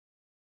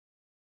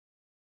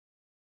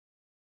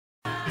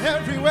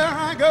Everywhere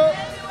I go,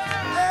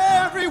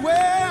 everywhere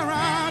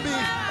I be.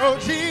 Oh,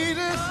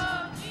 Jesus,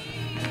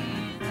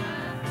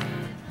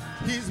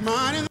 he's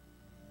mine. In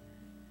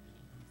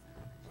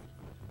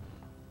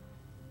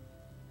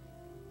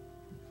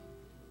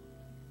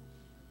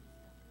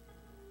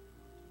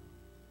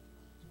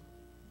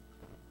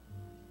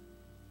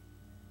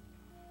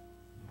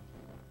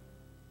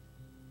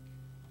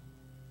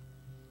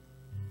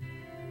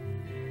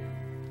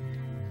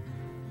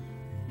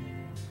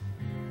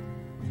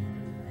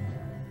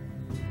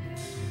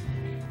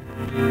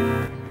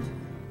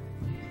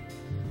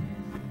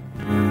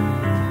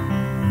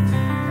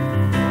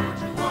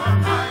you are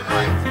my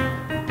light.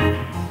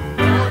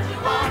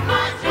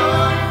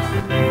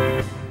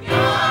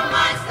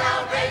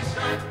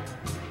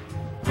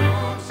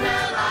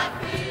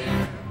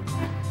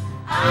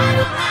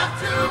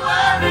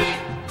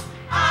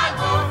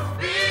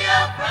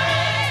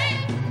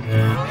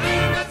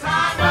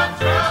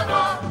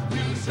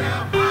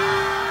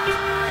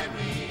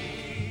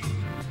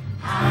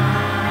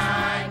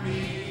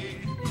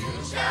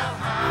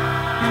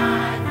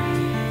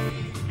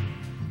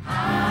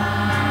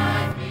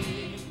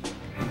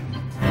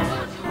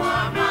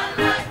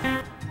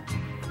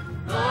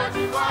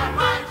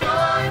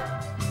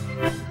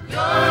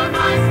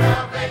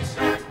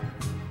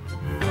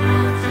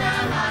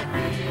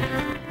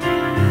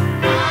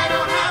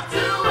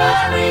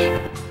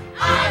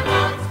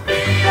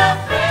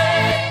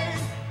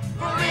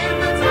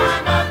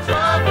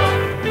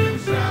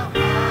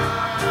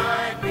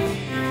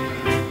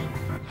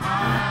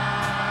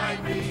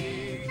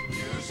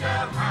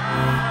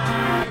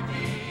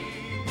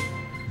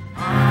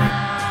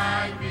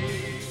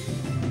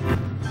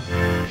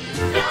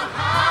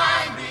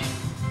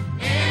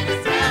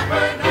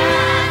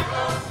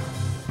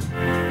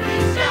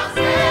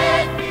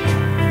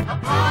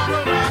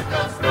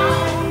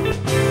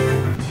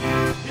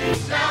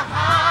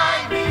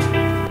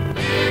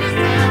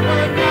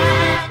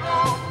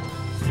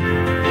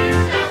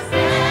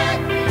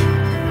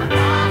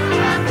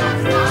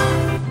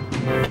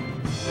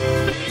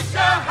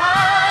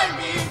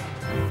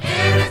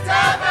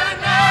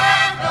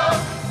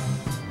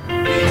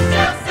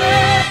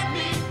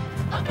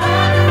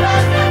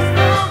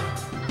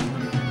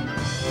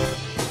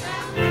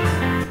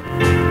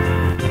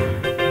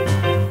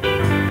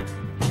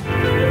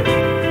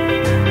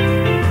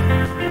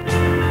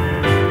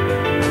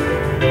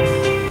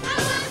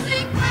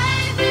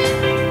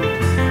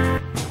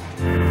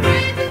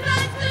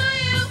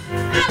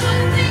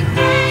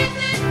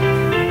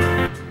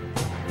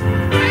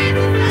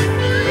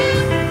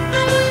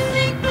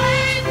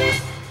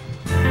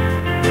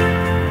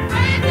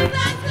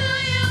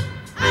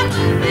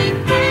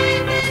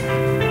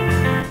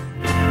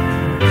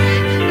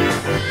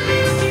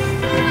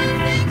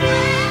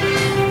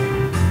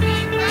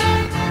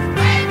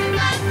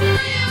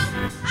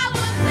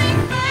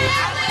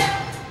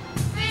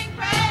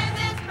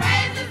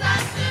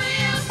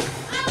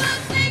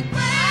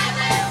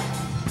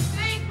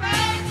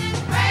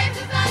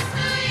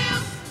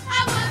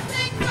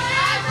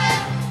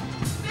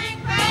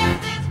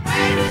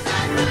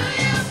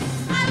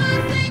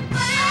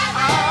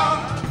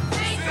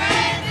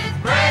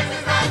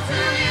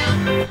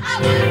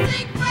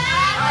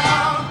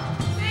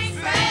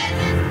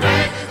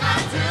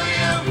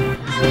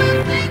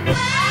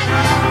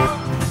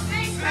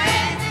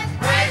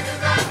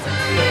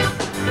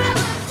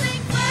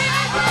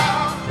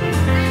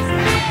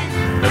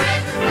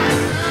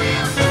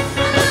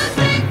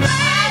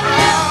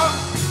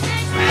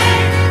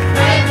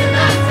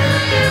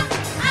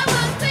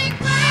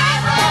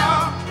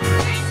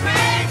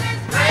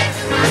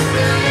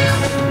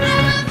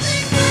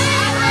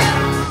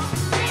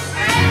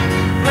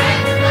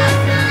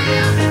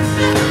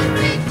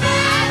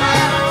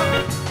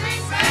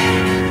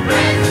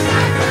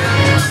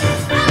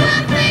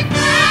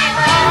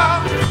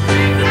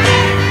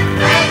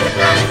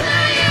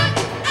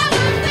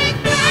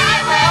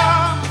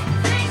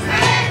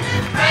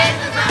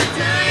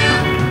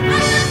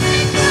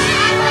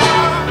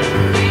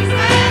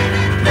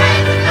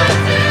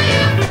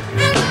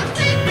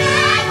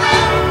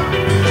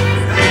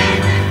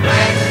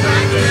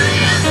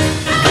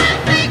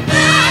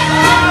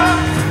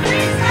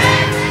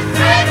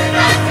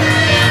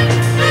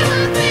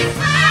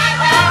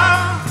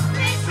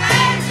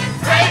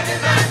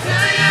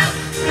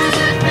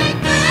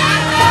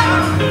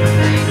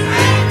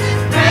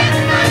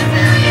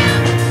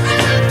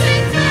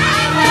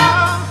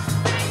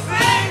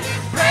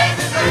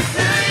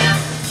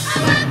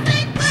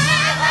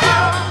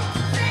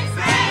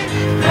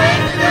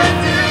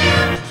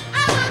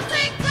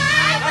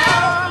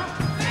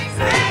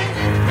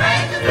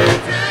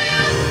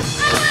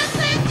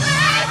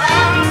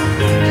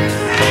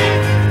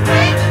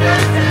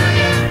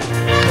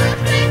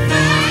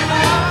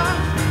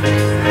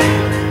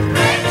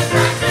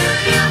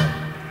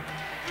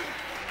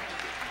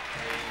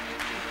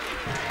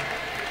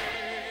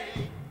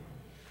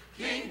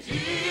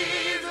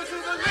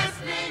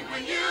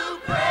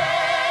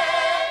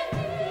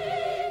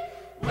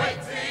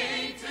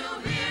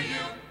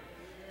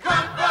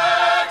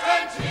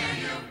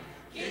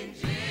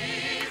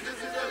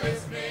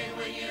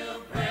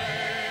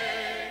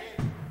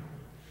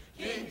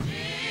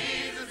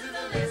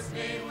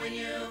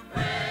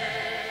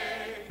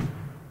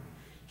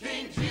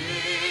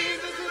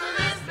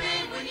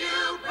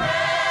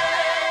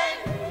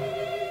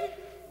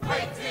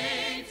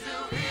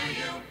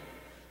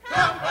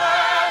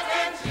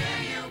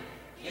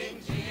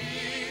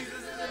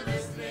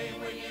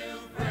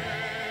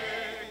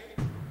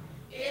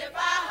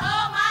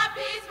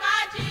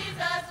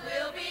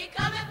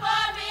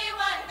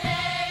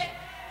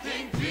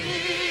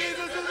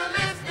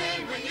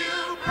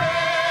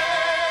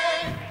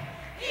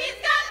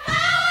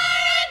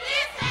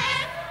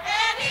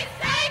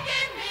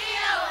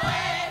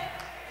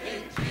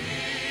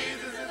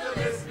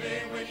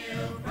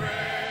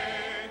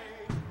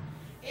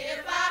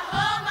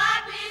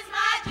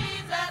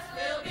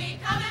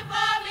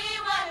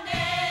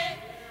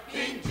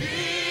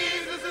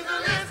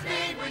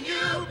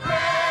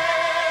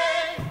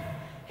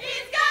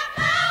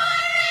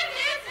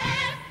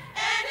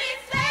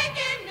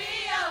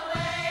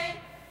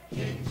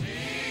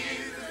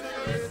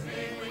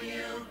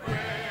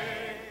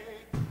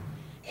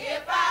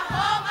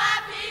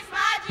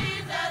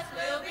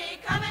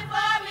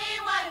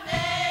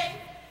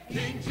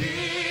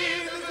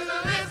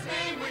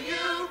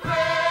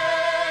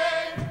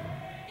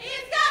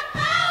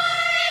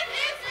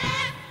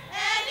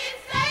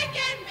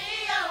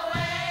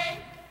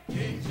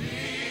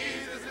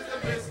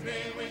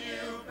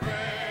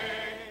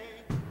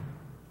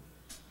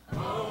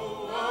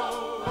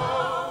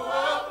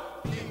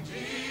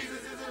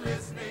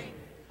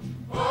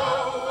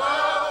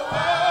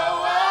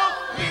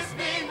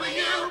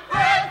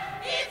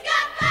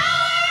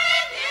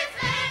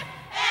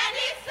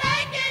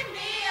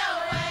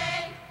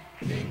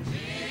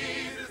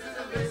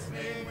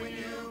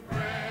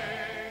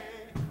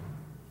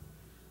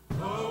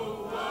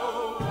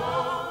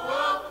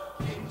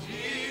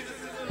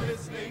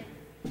 listening.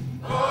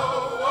 Oh,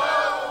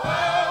 oh,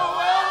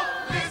 oh,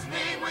 oh,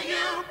 listening when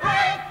you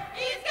pray.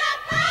 He's got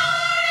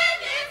power in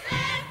his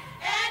hand,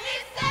 and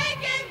he's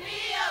taking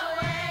me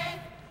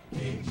away.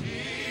 King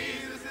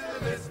Jesus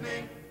is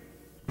listening.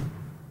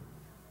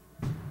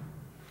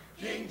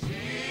 King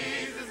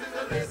Jesus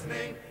is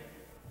listening.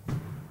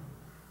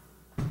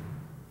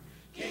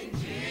 King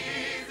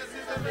Jesus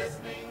is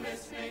listening,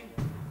 listening.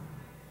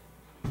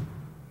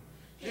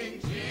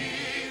 King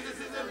Jesus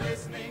is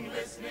listening,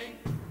 listening.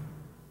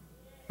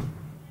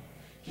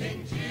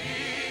 King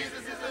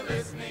Jesus is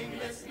listening,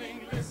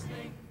 listening,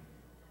 listening.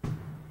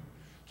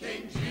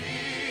 King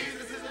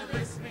Jesus is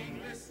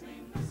listening,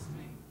 listening,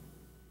 listening.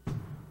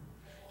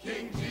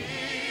 King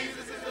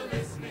Jesus is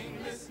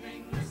listening,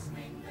 listening,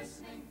 listening,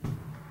 listening.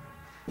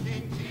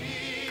 King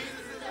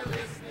Jesus is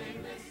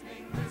listening,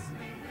 listening,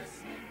 listening,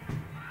 listening.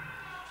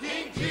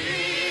 King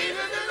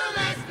Jesus is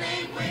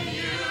listening when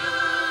you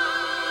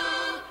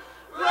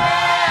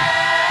pray.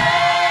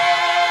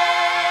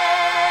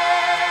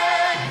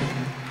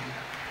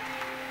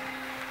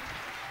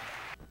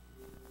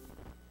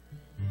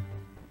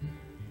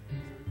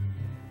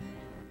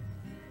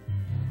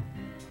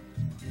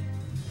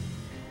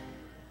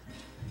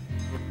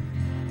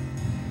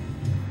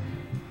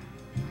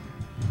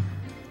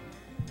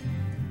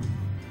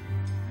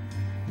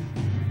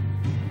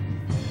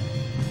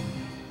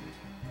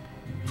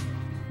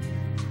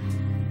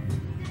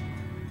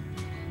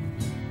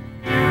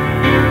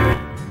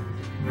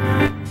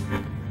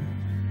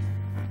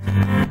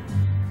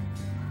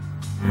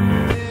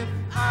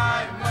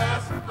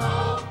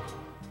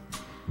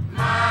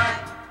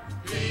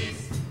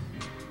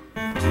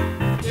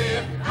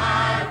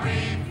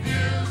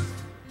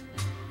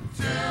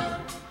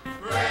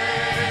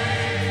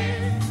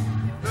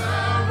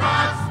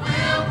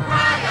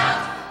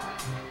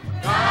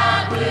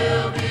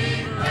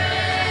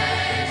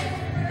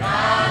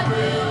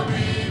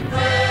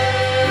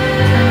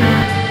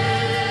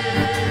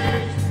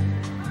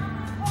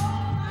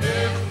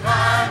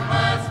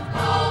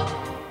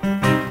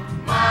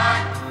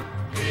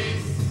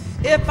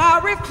 If I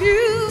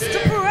refuse to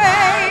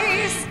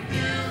praise,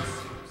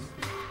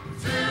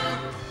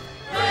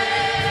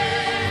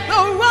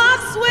 the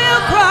rocks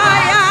will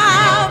cry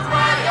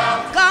out.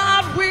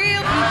 God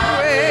will be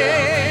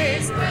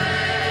praised.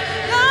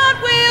 God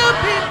will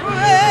be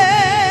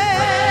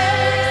praised.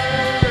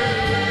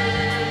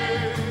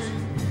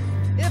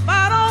 If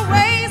I don't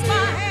raise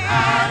my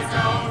hands,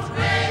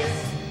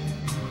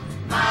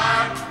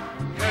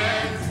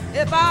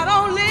 if I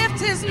don't lift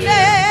his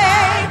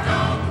name,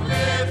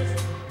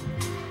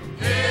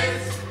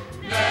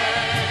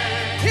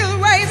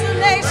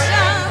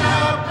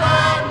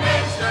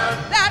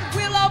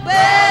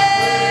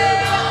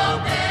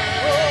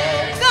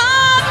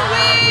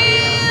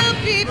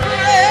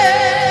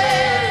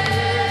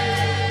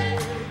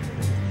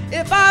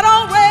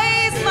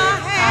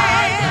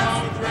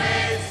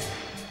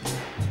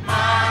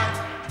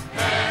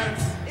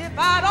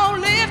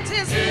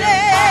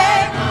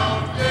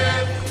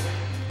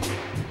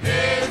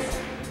 His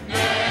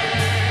name.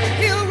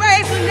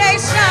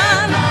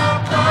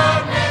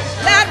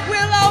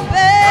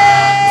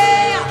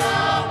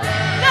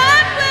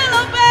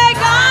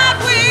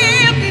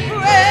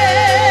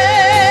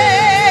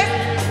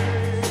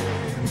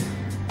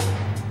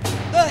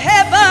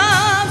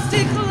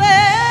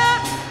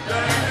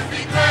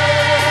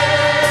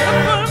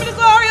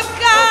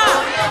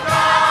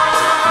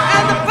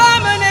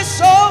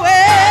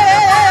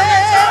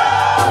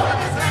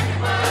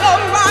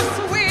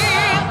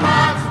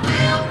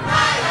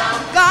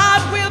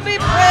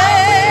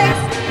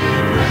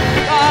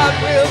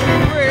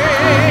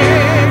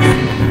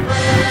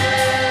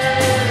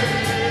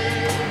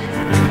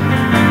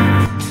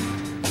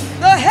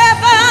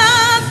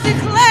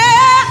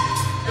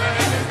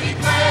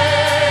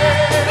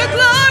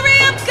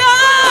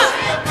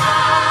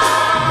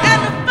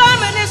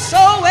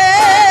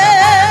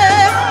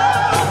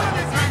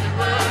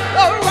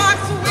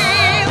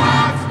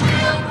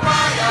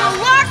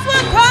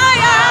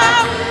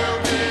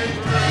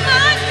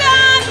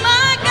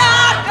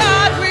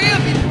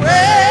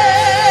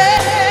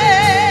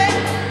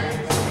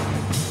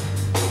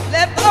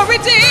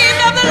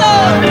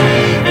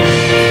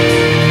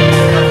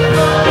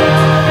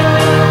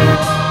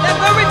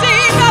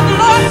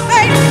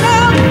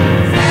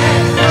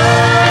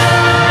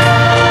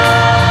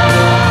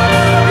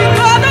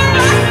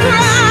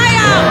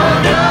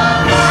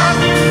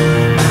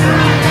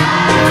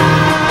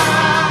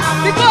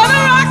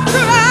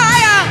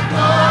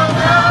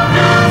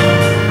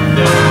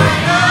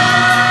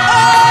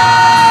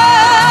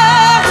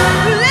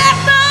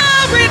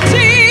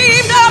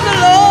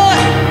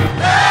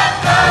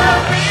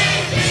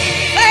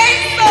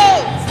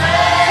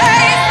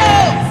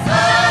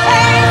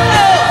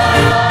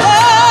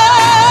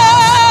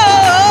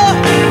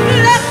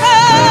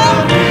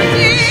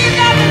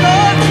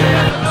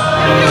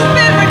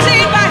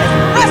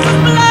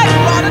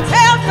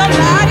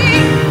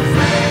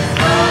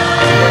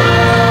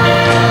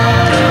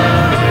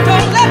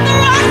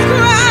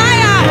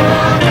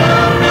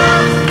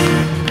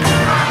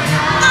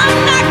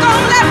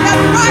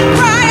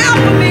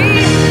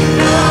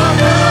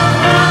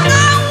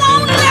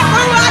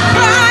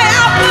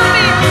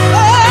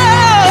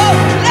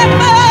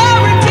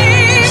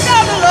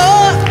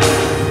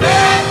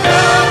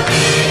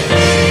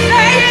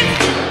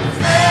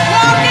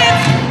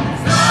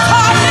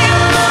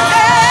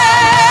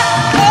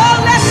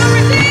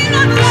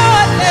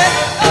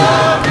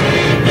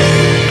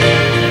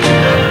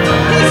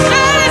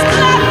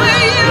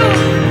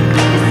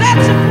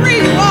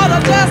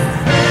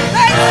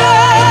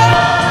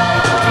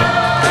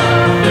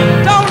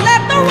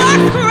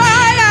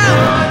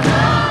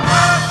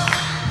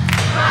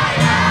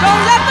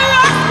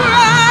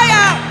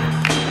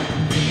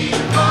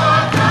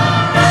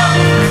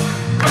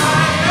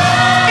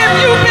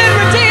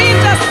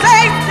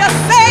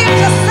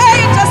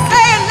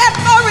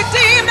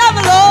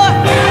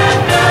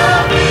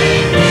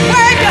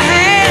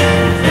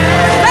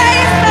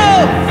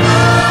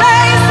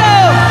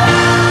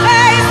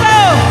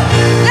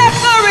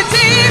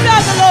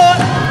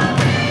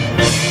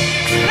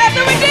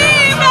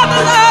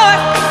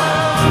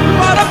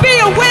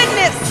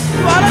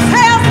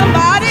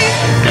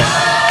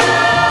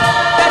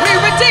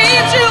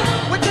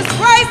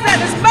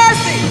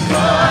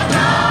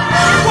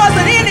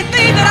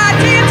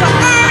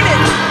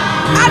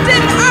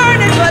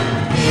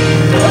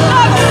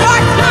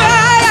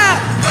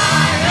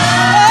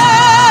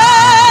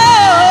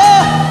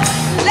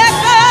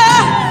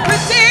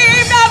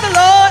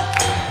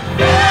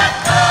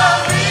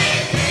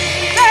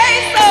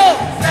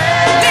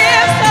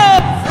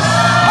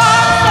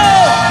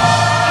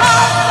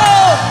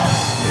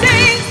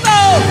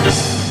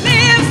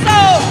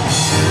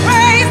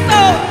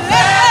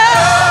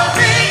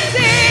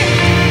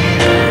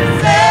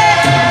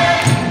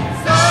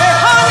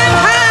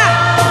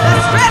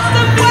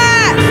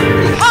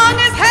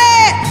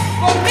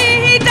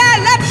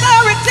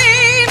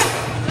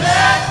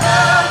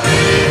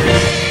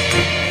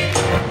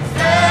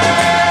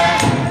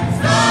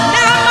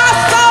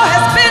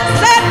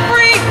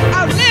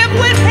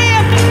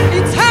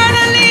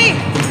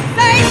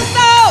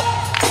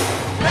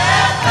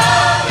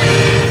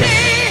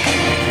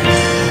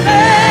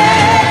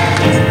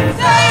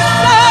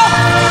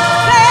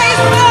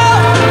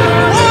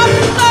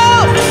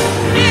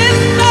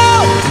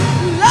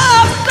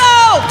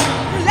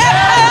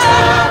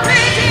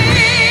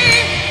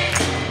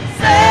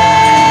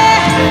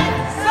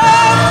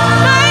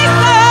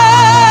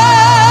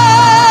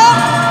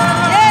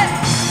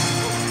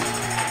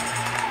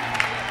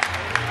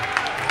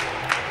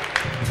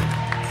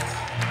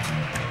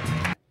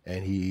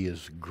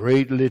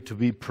 greatly to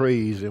be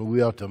praised, and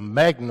we are to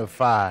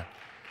magnify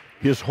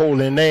his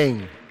holy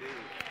name.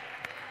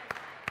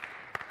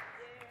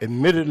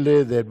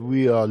 Admittedly that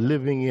we are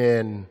living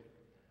in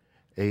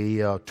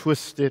a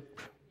twisted,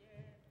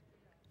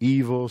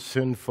 evil,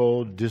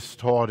 sinful,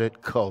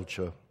 distorted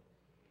culture.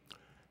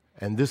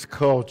 And this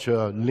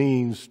culture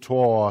leans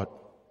toward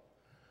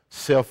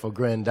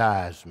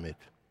self-aggrandizement,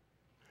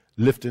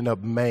 lifting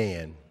up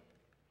man,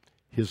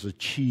 his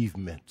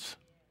achievements.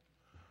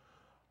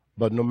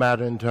 But no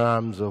matter in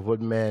terms of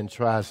what man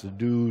tries to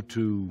do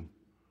to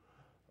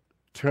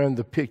turn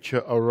the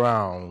picture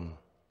around,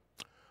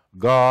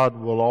 God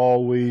will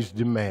always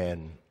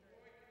demand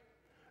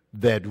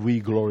that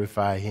we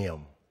glorify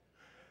him.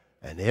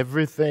 And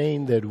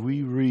everything that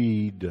we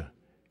read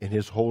in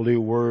his holy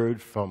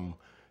word from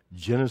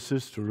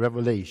Genesis to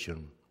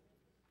Revelation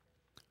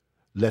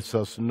lets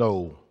us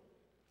know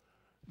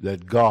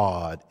that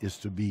God is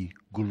to be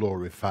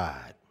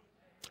glorified.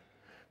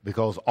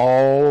 Because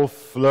all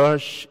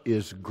flesh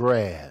is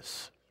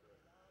grass.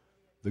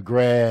 The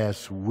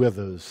grass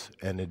withers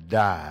and it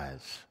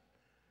dies.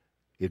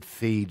 It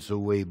fades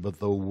away, but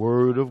the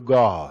word of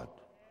God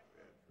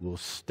will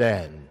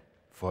stand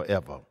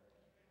forever.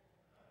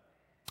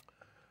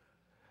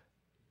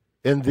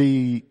 In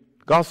the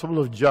Gospel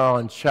of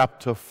John,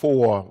 chapter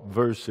 4,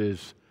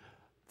 verses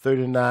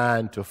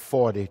 39 to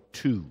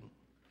 42,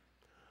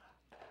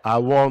 I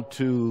want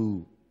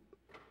to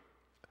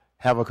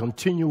have a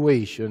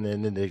continuation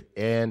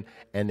and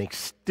an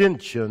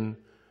extension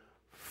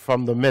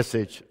from the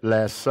message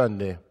last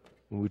Sunday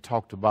when we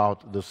talked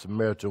about the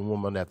Samaritan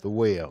woman at the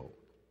well.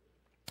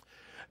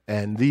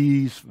 And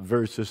these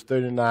verses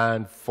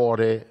 39,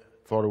 40,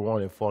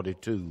 41, and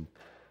 42,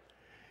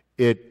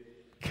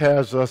 it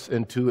carries us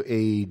into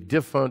a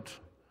different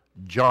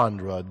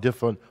genre, a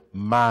different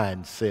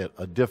mindset,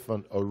 a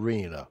different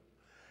arena.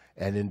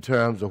 And in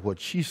terms of what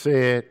she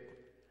said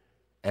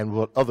and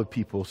what other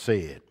people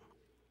said.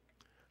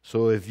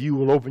 So if you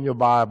will open your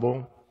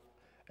Bible,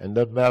 and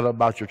doesn't matter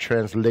about your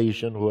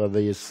translation, whether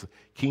it's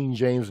King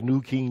James,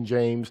 New King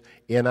James,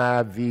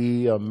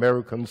 NIV,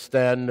 American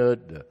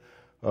Standard,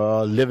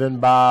 Living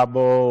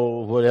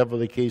Bible, whatever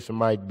the case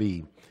might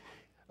be.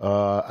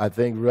 I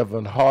think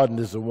Reverend Harden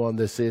is the one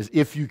that says,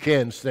 if you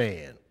can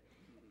stand.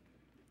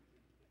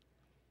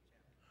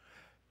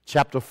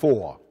 Chapter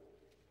 4,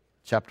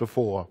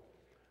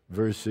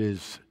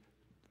 verses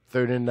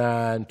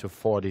 39 to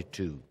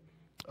 42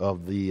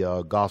 of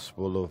the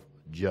Gospel of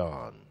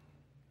John.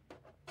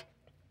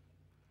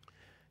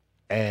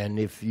 And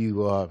if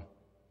you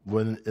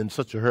were in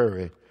such a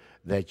hurry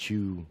that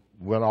you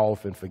went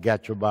off and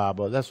forgot your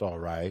Bible, that's all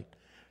right.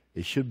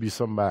 It should be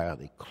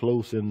somebody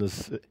close in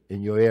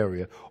your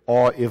area.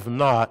 Or if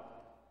not,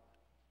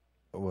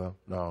 well,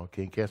 no,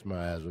 can't catch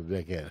my eyes with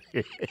that cat.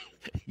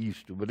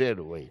 Used to, but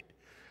anyway.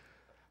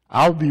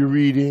 I'll be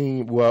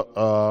reading,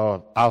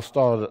 I'll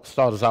start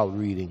us out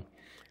reading,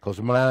 because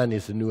mine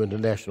is the New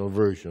International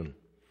Version.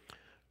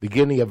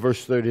 Beginning at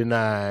verse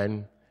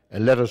 39,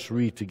 and let us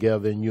read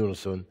together in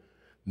unison.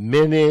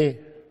 Many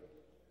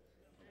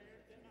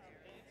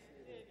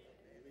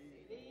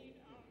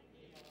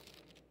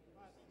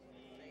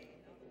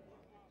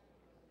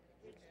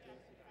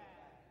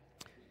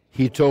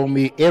He told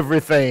me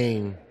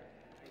everything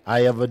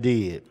I ever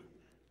did.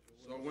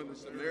 So when the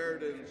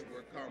Samaritans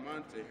were come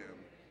unto him,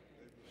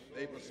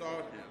 they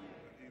besought him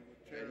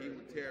that he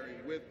would tarry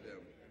with them,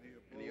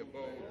 and he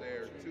abode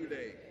there 2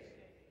 days.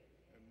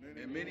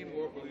 And many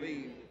more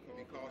believed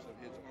because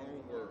of his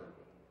own word.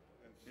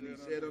 And he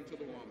said unto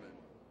the woman,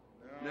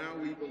 now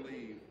we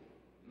believe,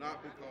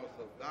 not because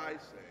of thy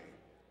saying,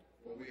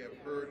 for we have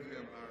heard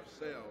him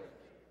ourselves,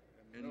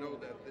 and know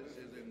that this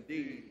is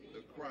indeed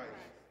the Christ,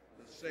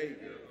 the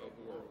Savior of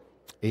the world.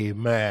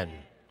 Amen.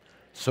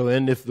 So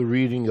endeth the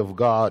reading of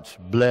God's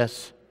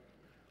blessed,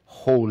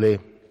 holy,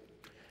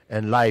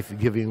 and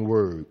life-giving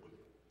word.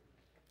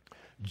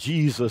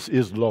 Jesus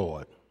is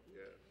Lord.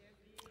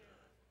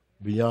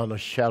 Beyond a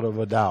shadow of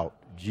a doubt,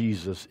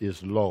 Jesus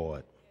is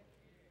Lord.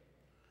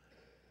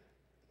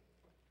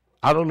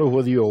 I don't know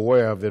whether you're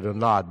aware of it or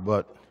not,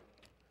 but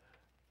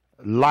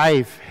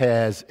life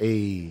has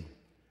a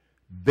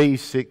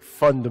basic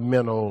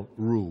fundamental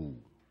rule.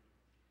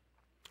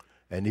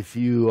 And if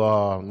you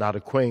are not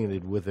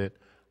acquainted with it,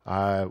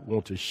 I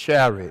want to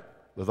share it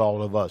with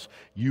all of us.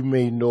 You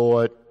may know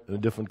it in a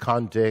different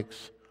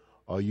context,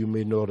 or you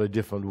may know it a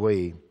different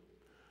way.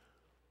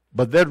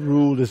 But that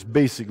rule is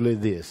basically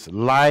this: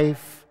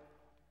 life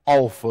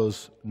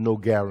offers no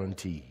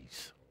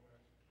guarantees.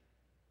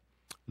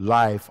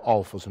 Life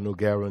offers no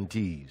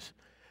guarantees.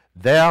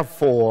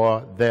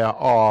 Therefore, there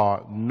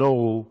are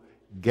no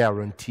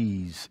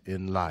guarantees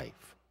in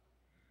life.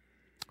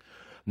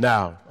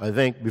 Now, I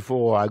think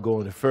before I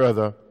go any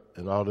further,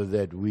 in order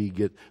that we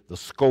get the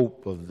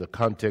scope of the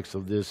context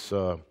of this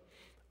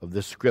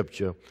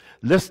scripture,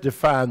 let's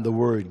define the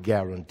word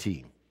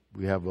guarantee.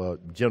 We have a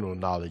general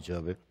knowledge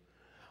of it.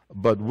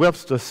 But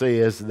Webster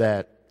says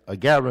that a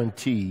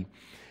guarantee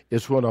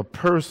is when a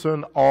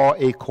person or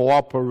a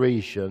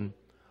corporation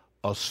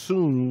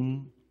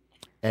assume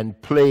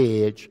and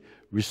pledge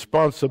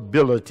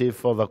responsibility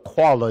for the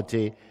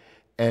quality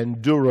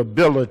and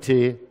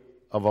durability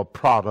of a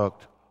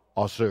product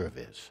or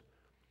service.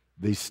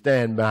 They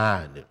stand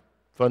behind it.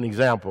 For an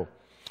example,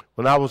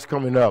 when I was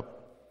coming up,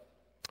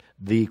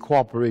 the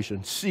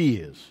corporation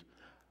Sears,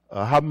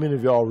 how many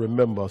of y'all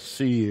remember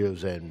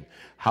Sears and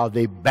how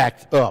they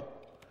backed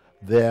up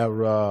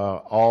their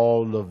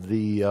all of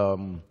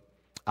the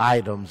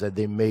items that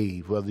they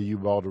made, whether you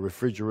bought a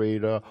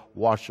refrigerator,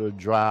 washer,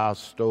 dryer,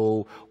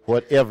 stove,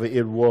 whatever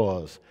it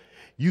was.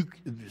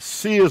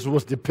 Sears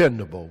was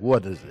dependable.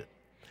 What is it?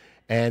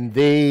 And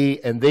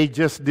they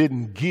just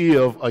didn't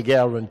give a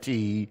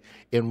guarantee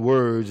in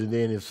words, and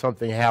then if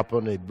something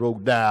happened, it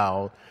broke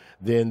down,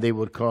 then they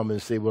would come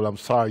and say, well, I'm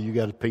sorry, you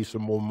got to pay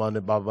some more money,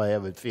 blah, blah,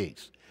 have it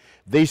fixed.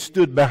 They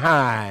stood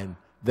behind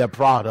their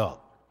product,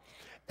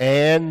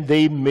 and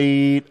they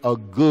made a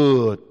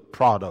good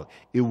product.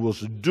 It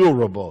was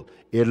durable.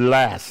 It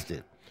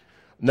lasted.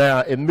 Now,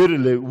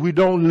 admittedly, we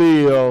don't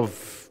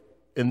live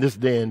in this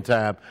day and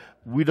time.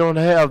 We don't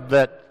have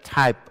that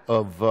type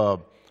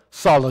of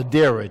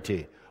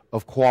solidarity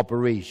of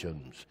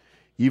corporations,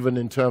 even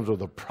in terms of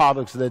the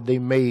products that they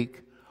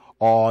make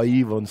or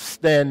even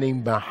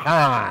standing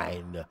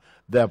behind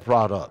their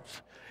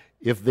products.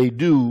 If they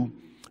do,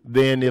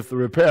 then if the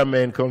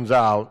repairman comes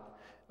out,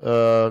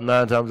 9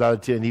 times out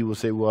of 10, he will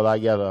say, well, I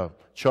got to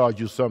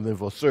charge you something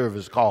for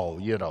service call,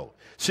 you know.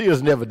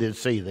 Sears never did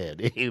say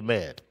that.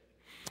 Amen.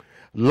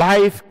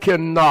 Life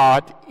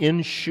cannot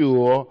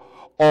ensure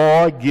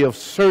or give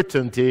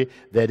certainty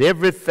that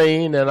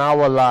everything in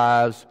our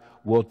lives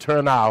will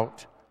turn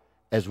out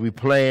as we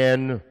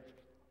plan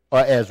or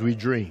as we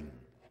dream.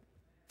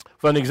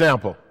 For an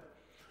example,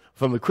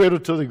 from the cradle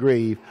to the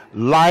grave,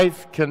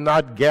 life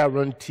cannot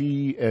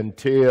guarantee and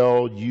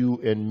tell you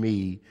and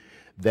me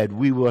that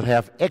we will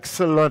have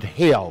excellent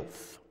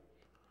health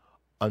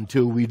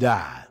until we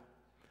die,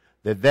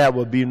 that there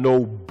will be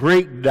no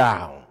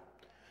breakdown.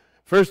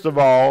 First of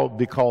all,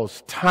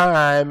 because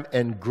time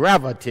and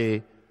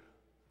gravity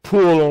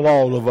pull on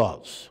all of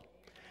us.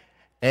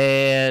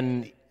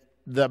 And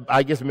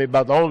I guess maybe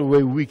about the only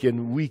way we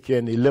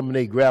can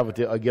eliminate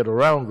gravity or get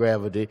around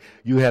gravity,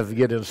 you have to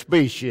get in a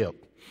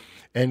spaceship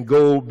and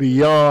go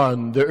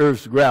beyond the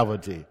Earth's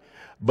gravity.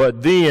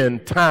 But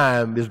then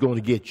time is going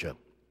to get you.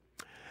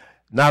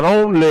 Not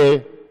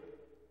only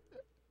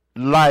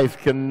life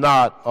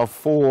cannot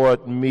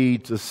afford me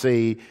to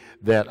say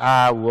that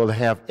I will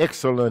have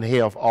excellent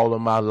health all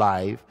of my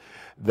life,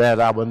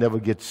 that I will never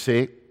get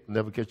sick,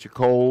 never catch a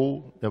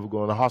cold, never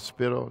go in the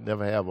hospital,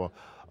 never have a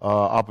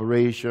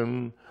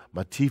operation,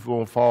 my teeth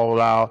won't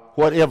fall out,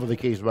 whatever the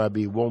case might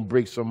be, won't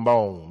break some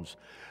bones.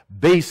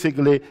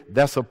 Basically,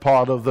 that's a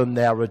part of the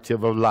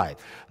narrative of life.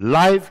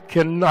 Life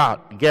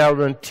cannot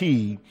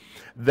guarantee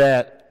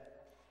that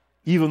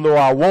even though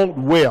I want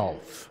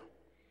wealth,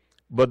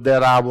 but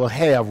that I will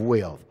have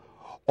wealth,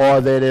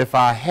 or that if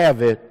I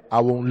have it, I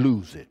won't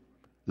lose it.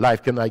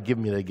 Life cannot give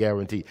me that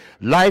guarantee.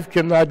 Life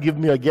cannot give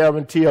me a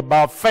guarantee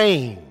about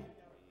fame.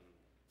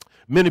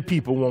 Many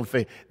people want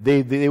fame.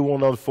 They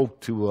want other folk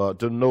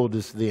to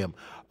notice them.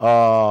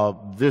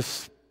 What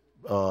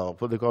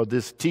they call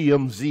this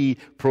TMZ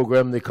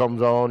program that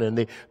comes on, and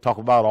they talk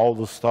about all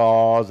the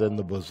stars and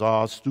the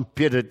bizarre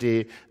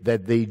stupidity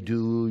that they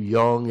do,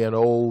 young and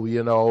old,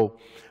 you know,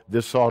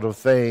 this sort of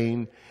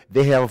thing.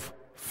 They have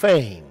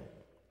fame,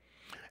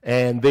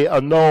 and they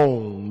are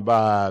known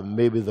by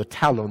maybe the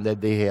talent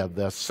that they have,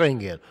 their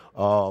singing,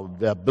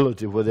 their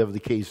ability, whatever the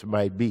case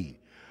might be.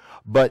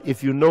 But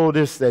if you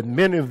notice that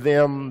many of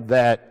them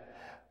that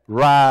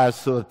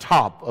rise to the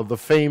top of the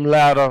fame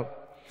ladder,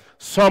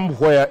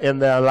 somewhere in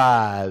their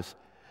lives,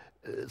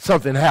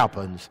 something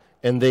happens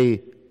and they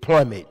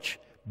plummet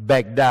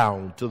back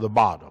down to the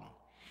bottom.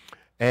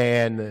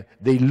 And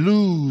they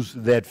lose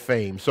that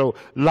fame. So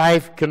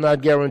life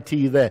cannot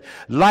guarantee that.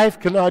 Life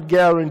cannot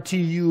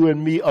guarantee you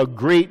and me a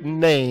great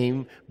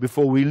name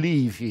before we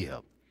leave here.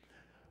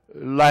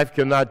 Life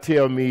cannot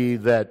tell me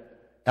that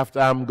after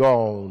I'm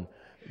gone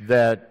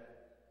that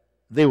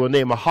they will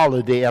name a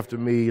holiday after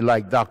me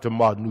like Dr.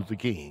 Martin Luther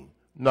King.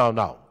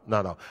 No.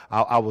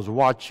 I was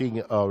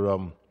watching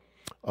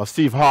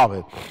Steve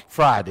Harvey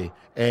Friday,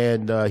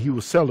 and he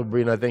was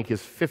celebrating, I think,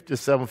 his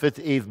 57th,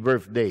 58th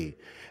birthday.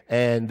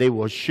 And they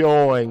were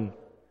showing,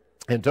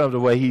 in terms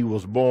of where he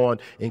was born,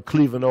 in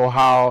Cleveland,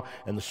 Ohio,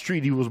 and the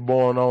street he was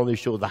born on. They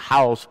showed the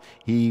house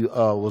he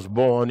was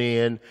born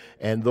in,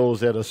 and those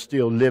that are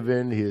still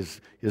living,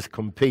 his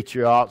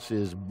compatriots,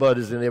 his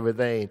buddies and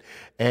everything.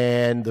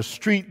 And the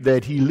street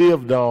that he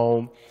lived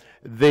on,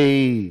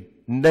 they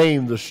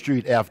named the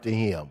street after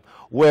him.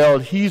 Well,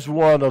 he's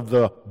one of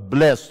the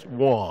blessed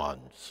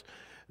ones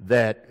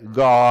that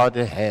God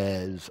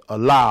has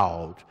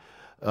allowed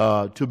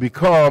to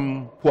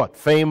become,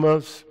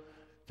 famous,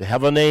 to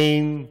have a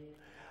name.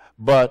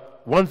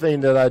 But one thing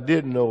that I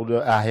did know,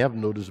 that I have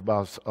noticed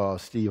about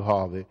Steve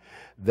Harvey,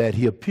 that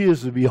he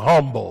appears to be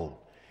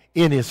humble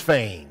in his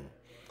fame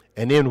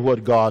and in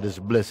what God is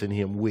blessing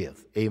him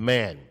with.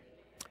 Amen.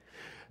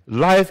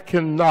 Life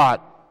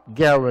cannot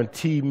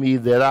guarantee me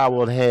that I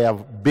will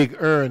have big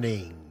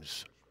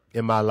earnings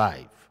in my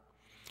life.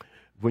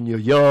 When you're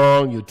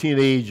young, you're a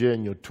teenager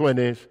in your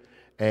 20s,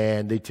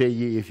 and they tell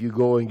you if you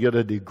go and get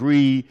a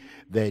degree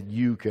that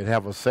you can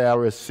have a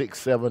salary 6,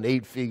 7,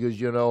 8 figures,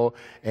 you know,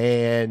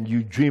 and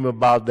you dream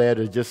about that.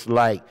 It's just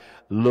like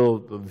little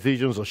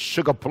visions of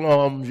sugar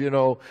plums, you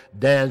know,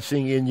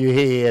 dancing in your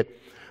head.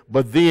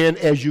 But then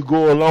as you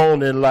go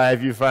along in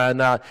life, you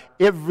find out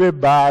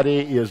everybody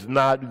is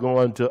not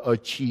going to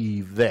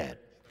achieve that.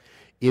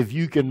 If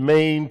you can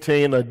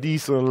maintain a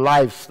decent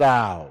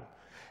lifestyle,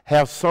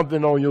 have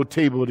something on your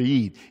table to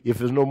eat,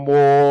 if it's no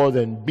more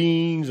than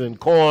beans and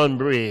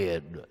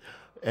cornbread,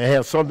 and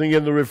have something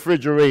in the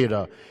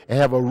refrigerator, and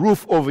have a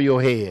roof over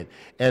your head,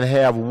 and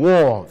have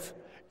warmth,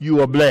 you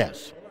are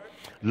blessed.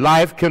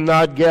 Life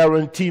cannot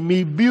guarantee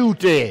me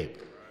beauty.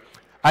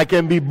 I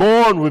can be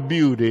born with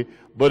beauty,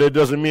 but it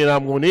doesn't mean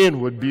I'm going to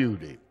end with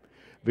beauty.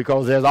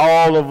 Because as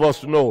all of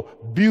us know,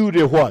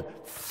 beauty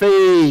what?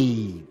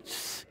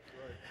 Fades.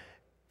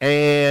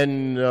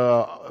 And,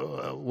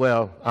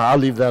 well, I'll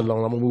leave that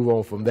alone. I'm going to move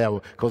on from that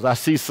one. Because I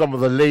see some of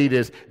the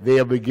ladies, they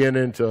are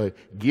beginning to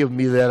give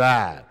me that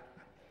eye.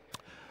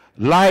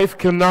 Life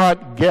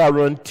cannot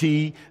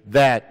guarantee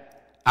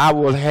that I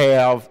will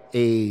have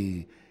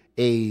a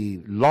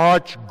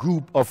large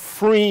group of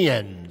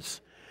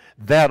friends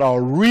that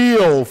are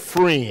real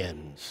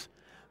friends,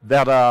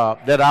 that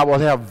I will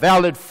have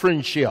valid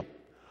friendship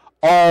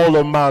all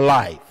of my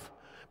life.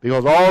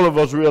 Because all of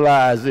us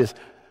realize this,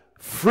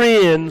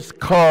 friends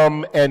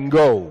come and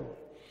go.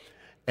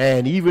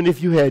 And even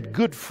if you had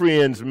good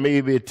friends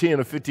maybe 10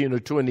 or 15 or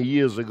 20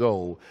 years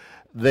ago,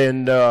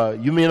 then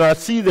you may not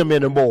see them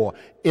anymore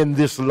in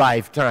this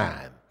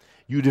lifetime.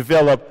 You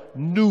develop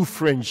new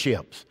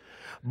friendships.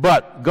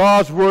 But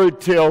God's word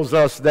tells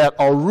us that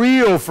a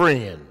real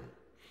friend,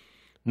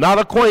 not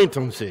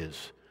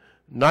acquaintances,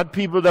 not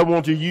people that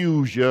want to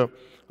use you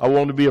or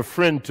want to be a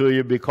friend to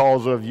you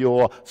because of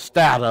your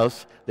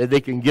status, that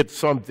they can get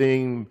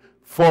something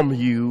from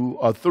you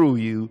or through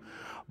you.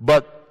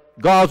 But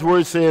God's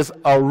word says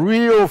a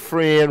real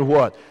friend,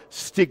 what?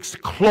 Sticks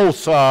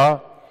closer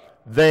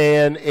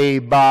than a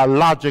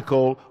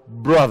biological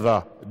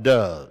brother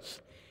does.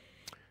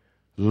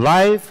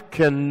 Life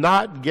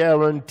cannot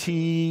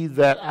guarantee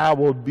that I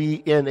will be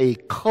in a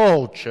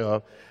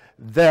culture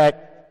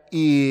that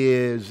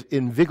is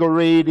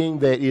invigorating,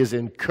 that is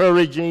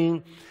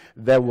encouraging,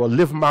 that will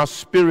lift my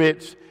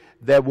spirits,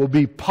 that will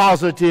be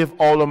positive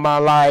all of my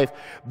life,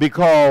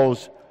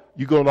 because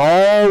you're going to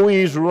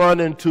always run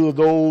into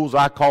those,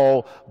 I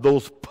call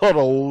those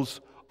puddles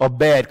of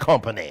bad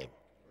company.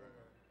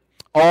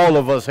 All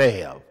of us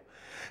have.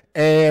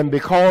 And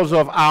because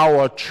of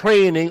our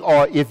training,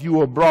 or if you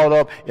were brought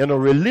up in a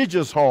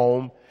religious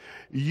home,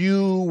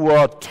 you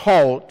were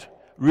taught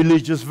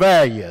religious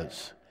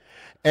values.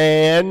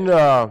 And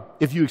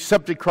if you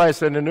accepted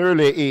Christ at an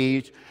early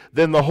age,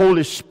 then the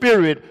Holy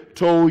Spirit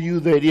told you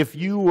that if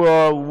you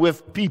were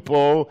with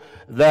people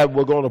that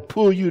were going to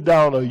pull you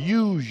down or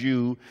use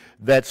you,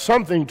 that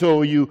something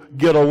told you,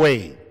 get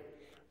away,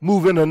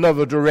 move in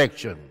another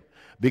direction,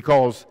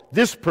 because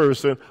this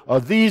person or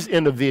these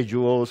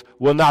individuals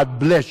will not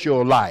bless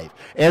your life.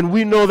 And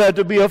we know that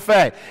to be a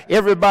fact.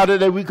 Everybody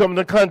that we come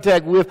into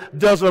contact with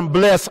doesn't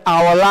bless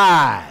our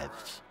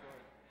lives.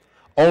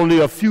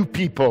 Only a few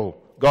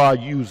people God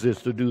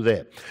uses to do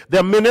that. There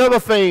are many other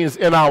things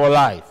in our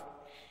life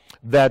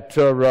that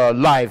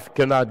life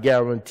cannot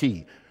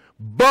guarantee.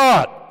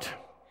 But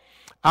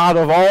out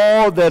of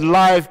all that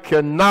life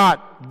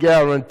cannot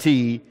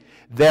guarantee,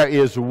 there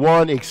is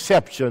one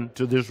exception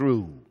to this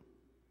rule.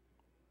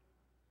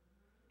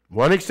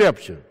 One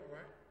exception.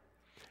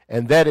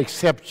 And that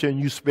exception,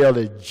 you spell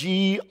it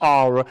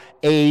G-R-A-C-E,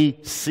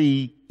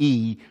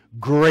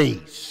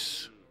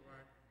 grace.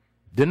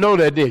 Didn't know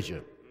that, did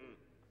you?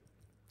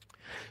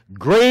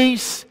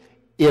 Grace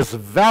is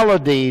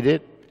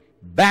validated,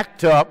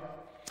 backed up,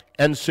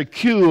 and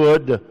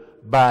secured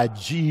by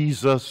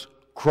Jesus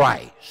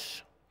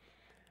Christ.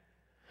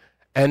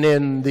 And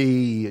in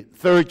the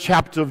 3rd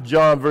chapter of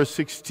John, verse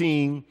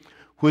 16,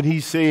 when he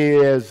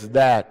says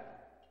that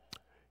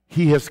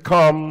he has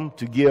come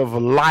to give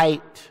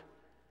light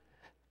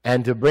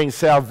and to bring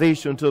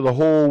salvation to the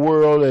whole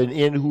world, and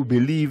in who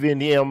believe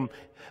in him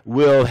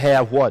will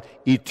have what?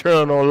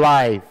 Eternal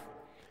life.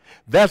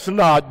 That's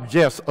not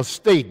just a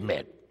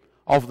statement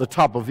off the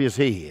top of his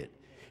head.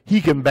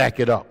 He can back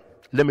it up.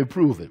 Let me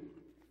prove it.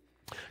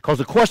 Because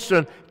the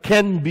question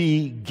can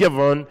be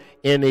given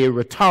in a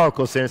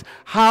rhetorical sense.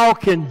 How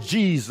can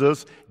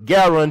Jesus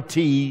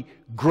guarantee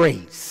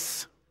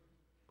grace?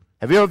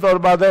 Have you ever thought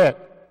about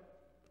that?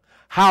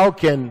 How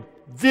can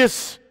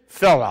this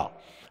fellow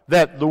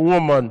that the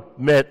woman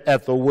met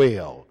at the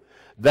well,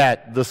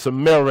 that the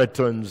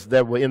Samaritans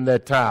that were in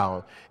that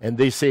town, and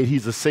they said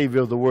he's the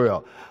Savior of the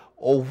world,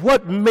 or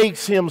what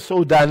makes him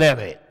so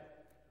dynamic?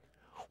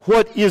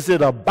 What is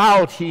it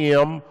about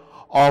him,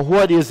 or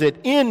what is it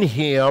in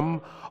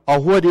him, or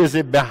what is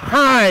it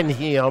behind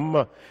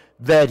him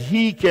that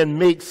he can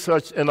make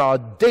such an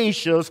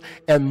audacious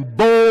and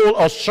bold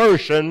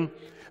assertion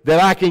that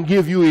I can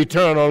give you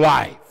eternal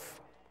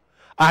life.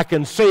 I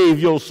can save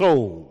your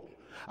soul.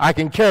 I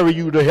can carry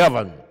you to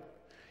heaven.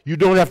 You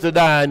don't have to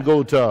die and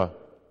go to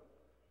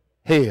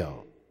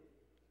hell.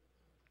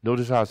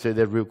 Notice how I said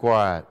that real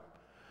quiet,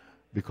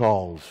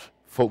 because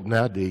folk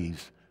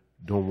nowadays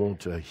don't want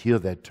to hear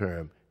that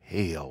term,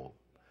 hell.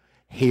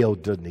 Hell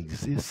doesn't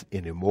exist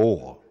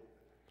anymore.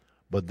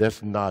 But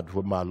that's not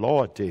what my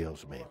Lord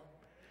tells me.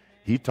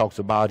 He talks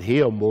about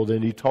hell more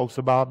than he talks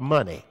about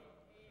money.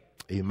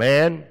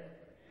 Amen?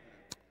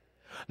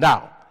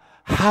 Now,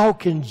 how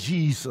can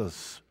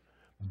Jesus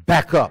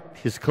back up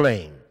his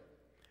claim?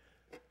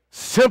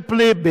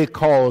 Simply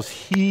because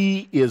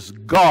he is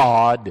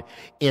God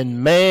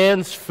in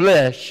man's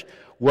flesh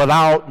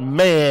without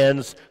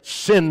man's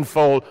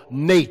sinful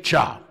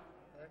nature.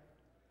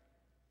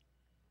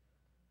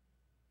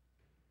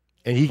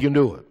 And he can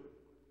do it.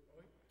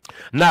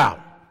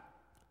 Now,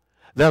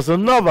 there's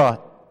another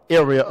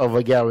area of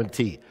a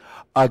guarantee.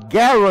 A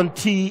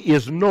guarantee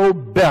is no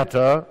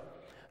better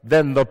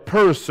than the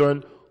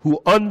person who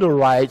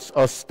underwrites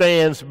or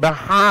stands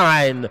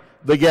behind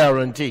the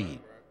guarantee.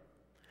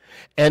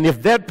 And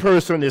if that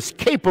person is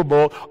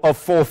capable of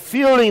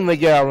fulfilling the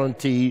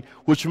guarantee,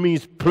 which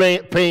means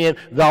paying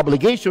the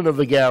obligation of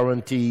the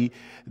guarantee,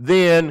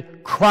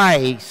 then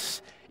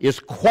Christ is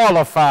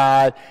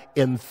qualified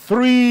in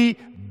 3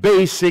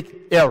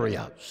 basic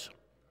areas.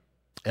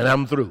 And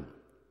I'm through.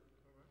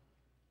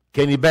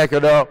 Can he back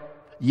it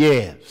up?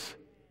 Yes.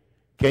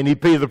 Can he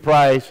pay the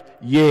price?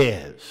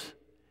 Yes.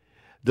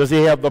 Does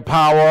he have the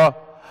power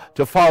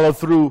to follow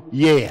through?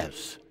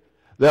 Yes.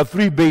 There are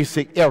 3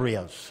 basic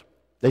areas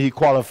that he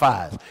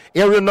qualifies.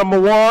 Area number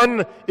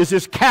 1 is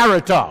his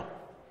character.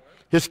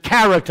 His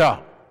character.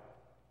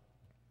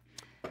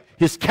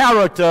 His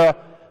character,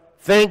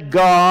 thank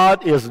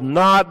God, is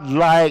not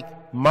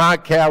like my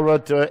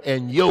character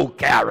and your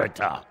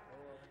character.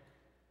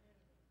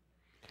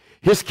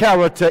 His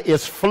character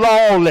is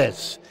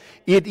flawless.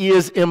 It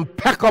is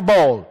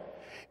impeccable.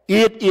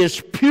 It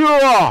is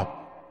pure.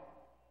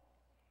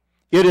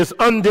 It is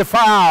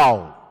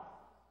undefiled.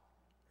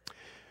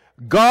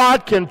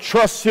 God can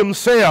trust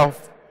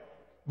himself,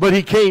 but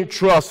he can't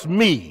trust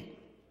me.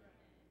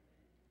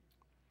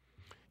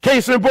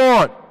 Case in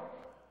point,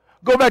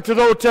 go back to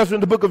the Old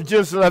Testament, the book of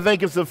Genesis. I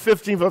think it's the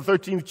 15th or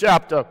 13th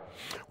chapter,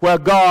 where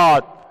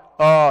God,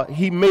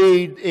 he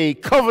made a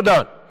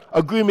covenant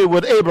agreement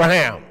with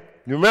Abraham.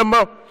 You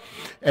remember?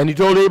 And he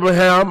told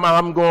Abraham,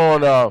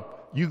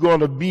 you're going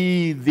to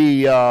be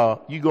the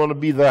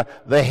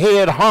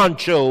head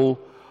honcho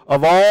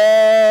of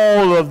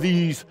all of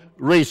these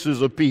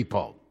races of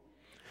people.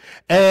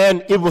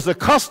 And it was a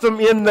custom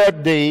in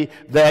that day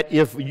that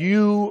if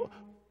you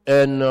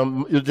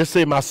and just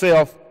say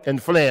myself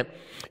and Flint,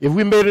 if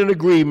we made an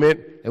agreement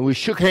and we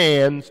shook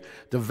hands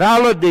to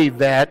validate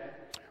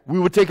that, we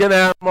would take an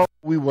animal,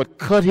 we would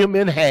cut him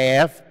in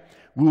half,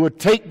 we would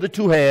take the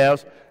 2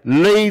 halves,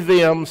 lay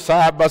them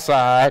side by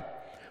side.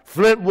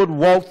 Flint would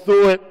walk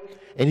through it,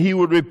 and he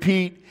would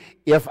repeat,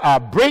 if I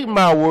break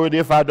my word,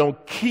 if I don't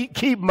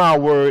keep my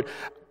word,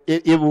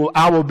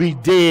 I will be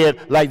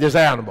dead like this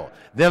animal.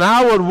 Then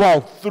I would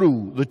walk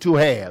through the 2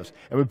 halves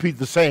and repeat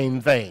the same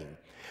thing.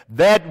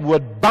 That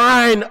would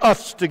bind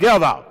us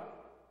together.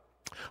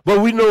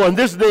 But we know in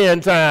this day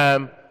and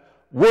time,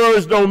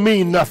 words don't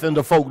mean nothing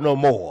to folk no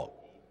more.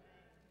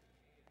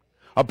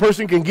 A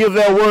person can give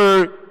their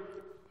word,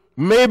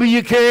 maybe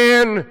you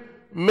can,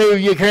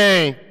 maybe you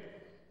can't.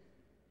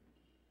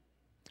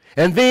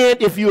 And then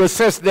if you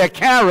assess their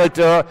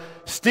character,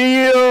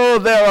 still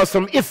there are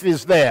some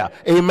ifs there.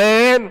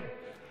 Amen?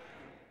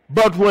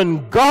 But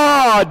when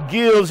God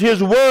gives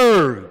his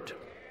word,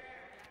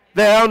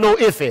 there are no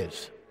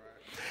ifs.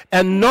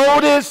 And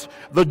notice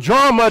the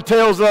drama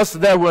tells us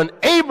that when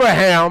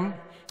Abraham,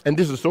 and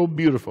this is so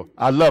beautiful,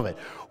 I love it.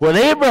 When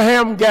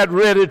Abraham got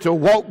ready to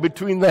walk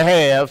between the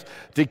halves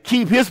to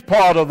keep his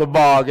part of the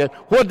bargain,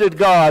 what did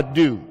God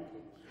do?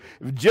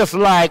 Just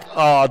like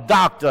a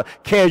doctor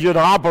carries you to the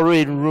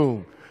operating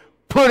room,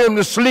 put him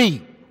to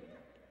sleep.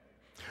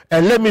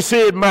 And let me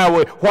say it my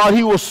way. While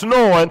he was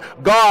snoring,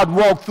 God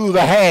walked through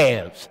the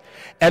halves.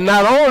 And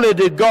not only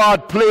did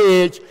God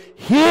pledge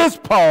his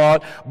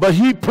part, but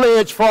he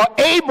pledged for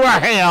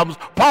Abraham's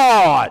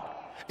part.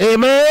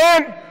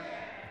 Amen?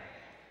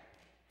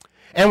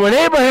 And when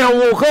Abraham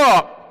woke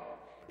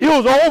up, it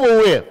was over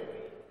with.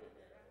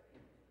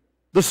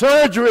 The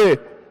surgery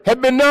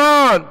had been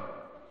done.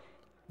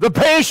 The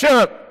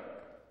patient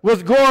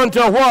was going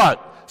to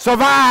what?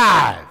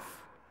 Survive.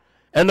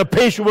 And the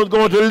patient was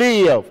going to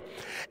live.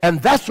 And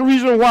that's the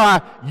reason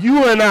why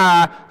you and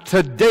I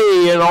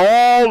today, in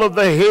all of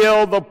the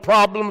hell, the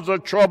problems, the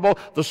trouble,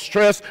 the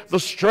stress, the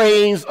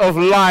strains of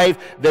life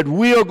that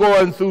we are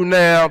going through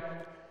now,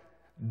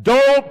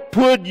 don't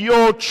put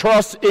your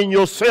trust in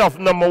yourself,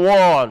 number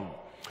 1.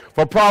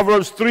 For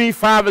Proverbs 3,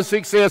 5, and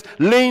 6 says,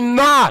 lean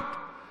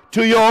not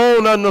to your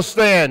own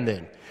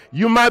understanding.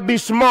 You might be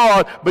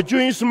smart, but you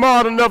ain't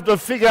smart enough to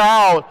figure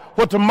out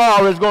what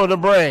tomorrow is going to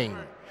bring.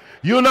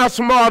 You're not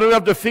smart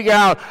enough to figure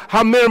out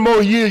how many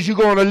more years you're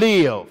going to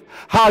live,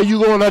 how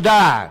you're going to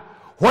die,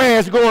 where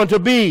it's going to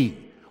be,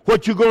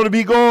 what you're going to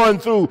be going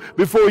through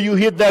before you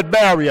hit that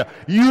barrier.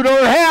 You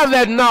don't have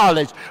that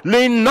knowledge.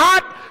 Lean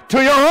not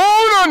to your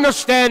own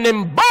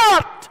understanding,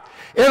 but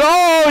in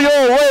all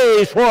your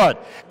ways,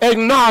 what?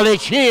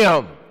 Acknowledge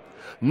him.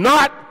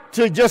 Not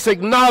to just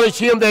acknowledge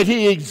him that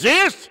he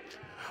exists,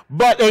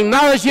 but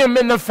acknowledge him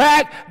in the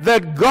fact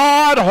that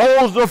God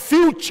holds the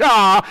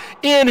future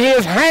in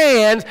his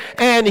hands,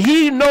 and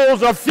he knows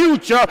the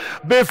future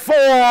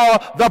before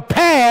the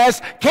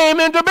past came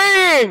into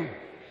being.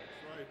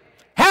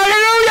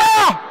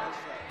 Hallelujah!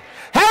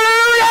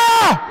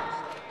 Hallelujah!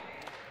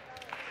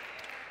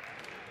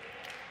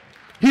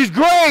 He's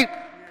great.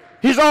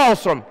 He's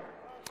awesome.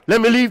 Let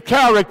me leave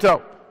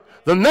character.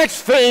 The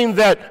next thing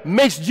that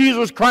makes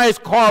Jesus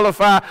Christ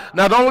qualify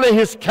not only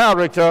his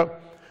character,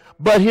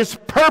 but his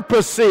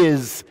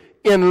purposes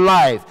in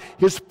life.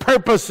 His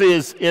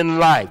purposes in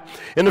life.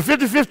 In the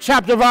 55th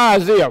chapter of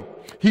Isaiah,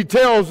 he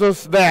tells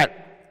us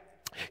that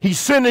he's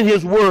sending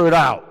his word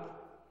out.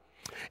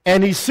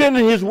 And he's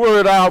sending his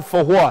word out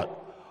for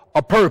what?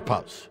 A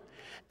purpose.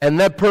 And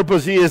that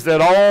purpose is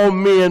that all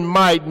men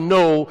might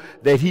know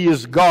that he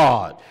is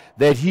God,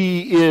 that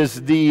he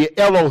is the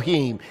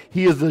Elohim,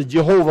 he is the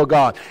Jehovah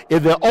God.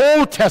 In the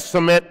Old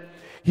Testament,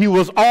 he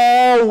was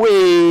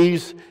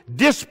always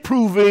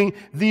disproving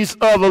these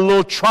other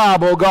little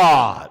tribal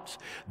gods.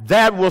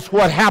 That was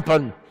what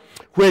happened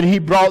when he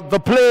brought the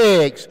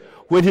plagues,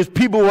 when his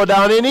people were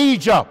down in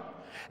Egypt.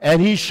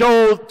 And he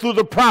showed through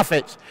the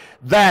prophets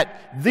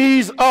that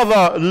these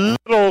other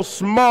little,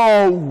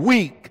 small,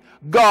 weak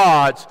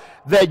gods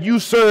that you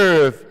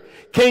serve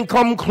can't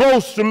come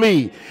close to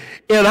me.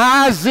 In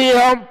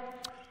Isaiah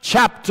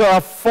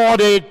chapter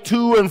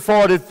 42 and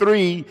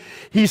 43,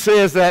 he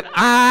says that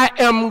I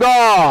am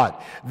God.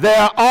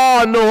 There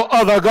are no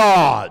other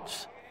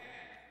gods.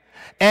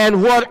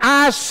 And what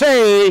I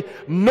say,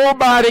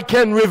 nobody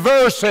can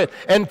reverse it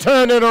and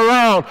turn it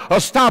around or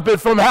stop it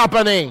from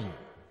happening.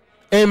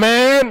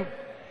 Amen?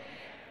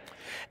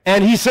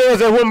 And he says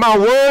that when my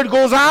word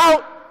goes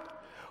out,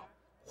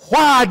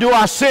 why do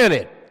I send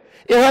it?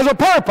 It has a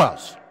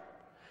purpose.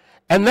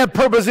 And that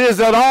purpose is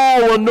that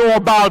all will know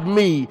about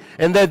me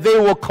and that they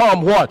will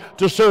come what?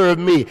 To serve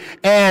me.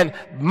 And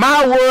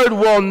my word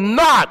will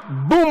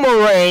not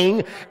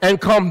boomerang and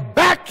come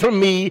back to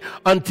me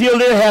until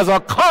it has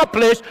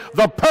accomplished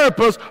the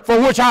purpose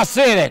for which I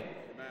sent it.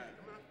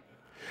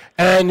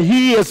 And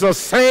he is the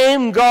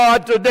same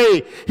God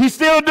today. He's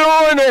still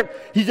doing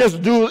it. He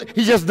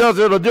just does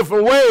it a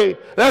different way.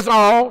 That's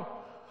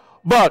all.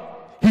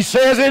 But he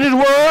says in his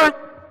word,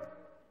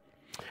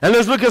 and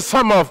let's look at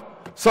some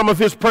of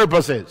his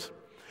purposes.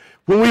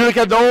 When we look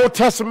at the Old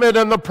Testament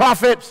and the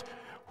prophets,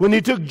 when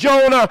he took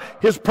Jonah,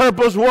 his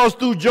purpose was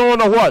through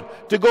Jonah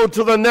what? To go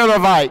to the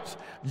Ninevites.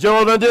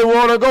 Jonah didn't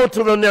want to go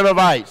to the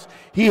Ninevites.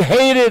 He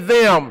hated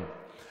them.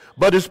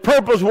 But his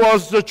purpose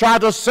was to try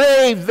to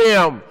save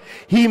them.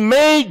 He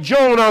made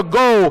Jonah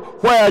go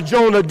where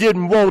Jonah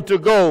didn't want to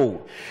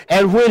go.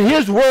 And when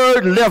his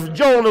word left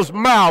Jonah's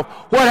mouth,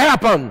 what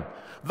happened?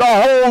 The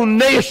whole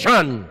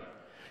nation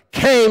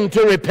came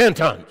to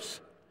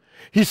repentance.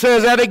 He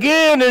says that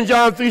again in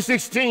John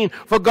 3:16,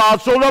 for God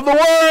so loved the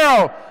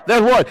world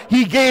that what?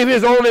 He gave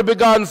his only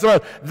begotten son,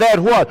 that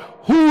what?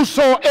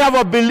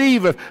 Whosoever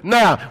believeth.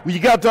 Now, you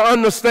got to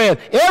understand,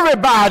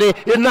 everybody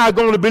is not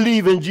going to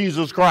believe in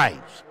Jesus Christ.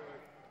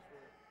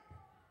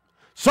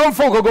 Some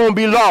folk are going to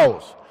be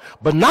lost,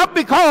 but not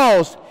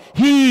because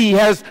he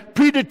has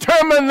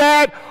predetermined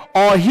that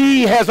or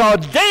he has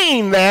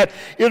ordained that.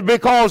 It's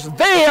because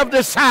they have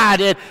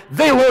decided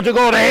they want to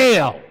go to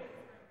hell.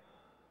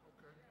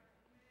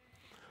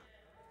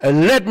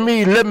 And let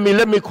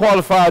me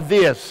qualify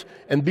this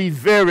and be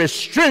very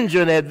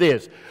stringent at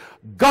this.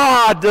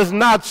 God does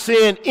not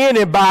send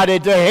anybody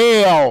to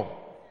hell.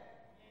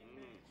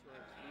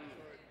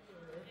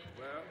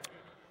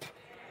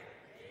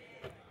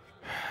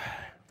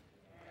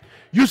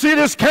 You see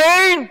this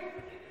cane?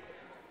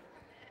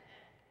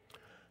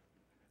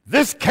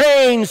 This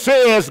cane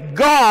says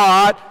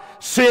God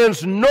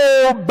sends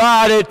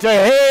nobody to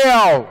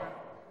hell.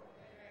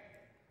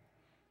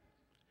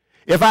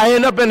 If I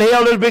end up in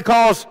hell, it's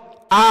because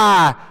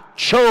I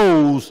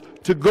chose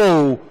to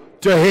go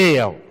to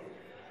hell.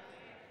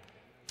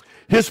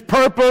 His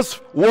purpose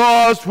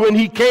was, when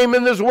he came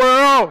in this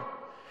world,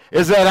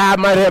 is that I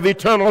might have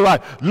eternal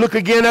life. Look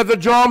again at the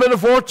drama in the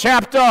 4th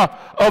chapter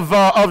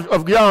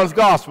of John's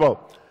Gospel.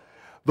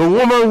 The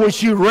woman, when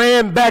she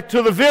ran back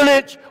to the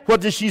village,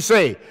 what did she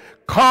say?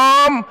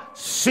 Come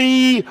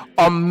see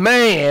a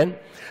man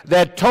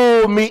that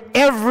told me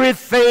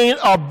everything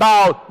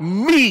about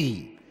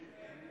me.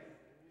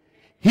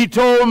 He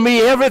told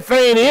me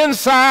everything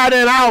inside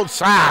and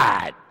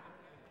outside.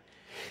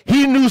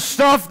 He knew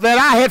stuff that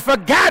I had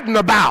forgotten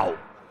about.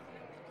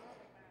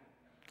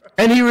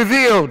 And he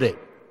revealed it.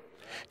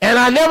 And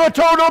I never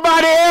told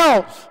nobody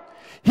else.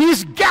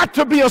 He's got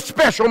to be a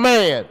special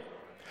man.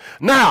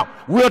 Now,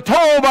 we're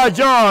told by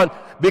John,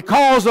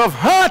 because of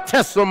her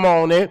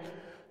testimony,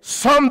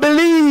 some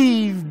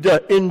believed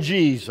in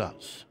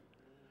Jesus.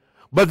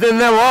 But then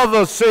there were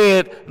others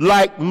said,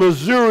 like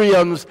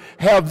Missourians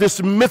have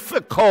this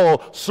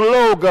mythical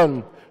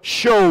slogan,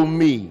 show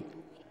me.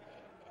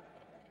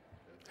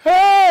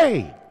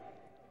 Hey!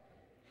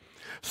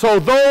 So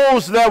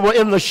those that were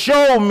in the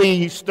show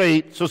me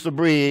state, Sister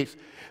Briggs,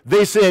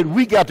 they said,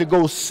 we got to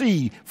go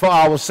see for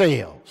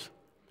ourselves.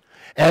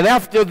 And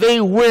after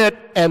they went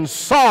and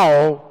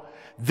saw,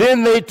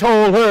 then they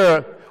told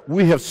her,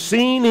 we have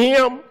seen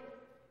him,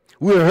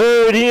 we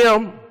heard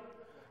him,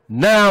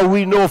 now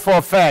we know for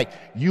a fact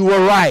you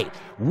were right.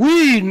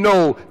 We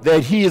know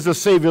that he is the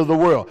Savior of the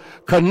world.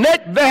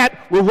 Connect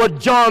that with what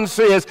John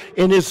says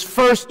in his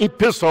first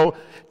epistle,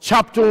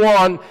 chapter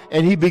 1,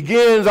 and he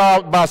begins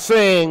out by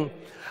saying,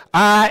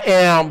 I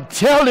am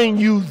telling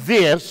you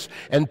this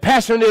and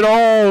passing it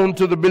on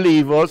to the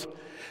believers,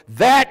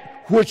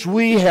 that which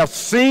we have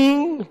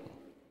seen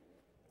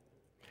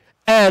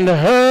and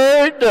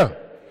heard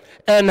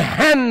and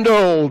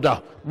handled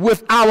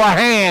with our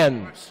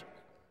hands,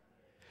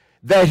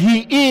 that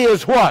he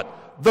is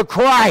what? The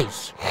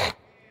Christ,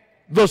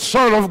 the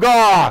Son of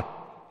God,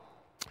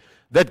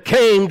 that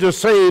came to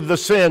save the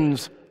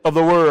sins of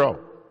the world.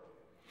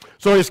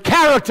 So his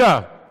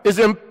character is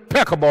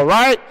impeccable,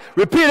 right?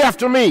 Repeat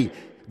after me.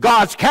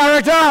 God's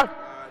character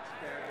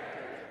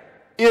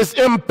is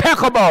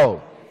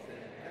impeccable,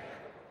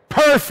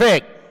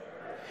 perfect.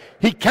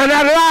 He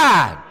cannot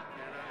lie.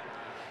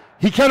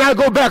 He cannot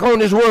go back on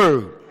his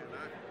word.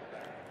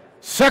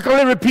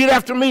 Secondly, repeat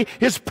after me,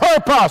 his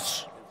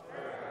purpose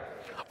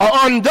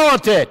are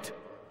undaunted.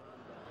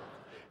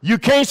 You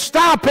can't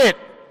stop it.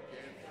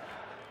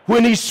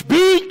 When he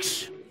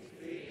speaks,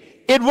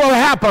 it will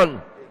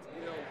happen.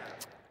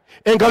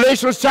 In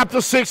Galatians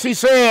chapter 6, he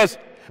says,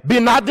 be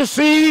not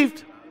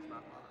deceived.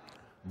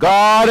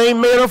 God ain't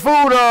made a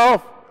fool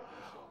of.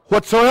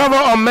 Whatsoever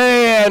a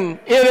man,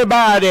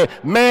 anybody,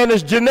 man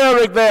is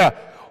generic there.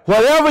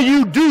 Whatever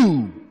you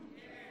do,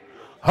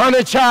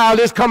 honey child,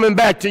 is coming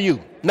back to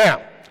you.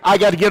 Now, I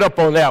got to get up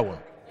on that one.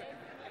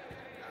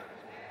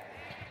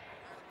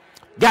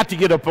 Got to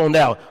get up on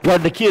that one.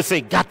 What the kids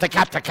say,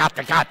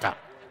 gotta.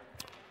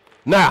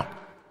 Now,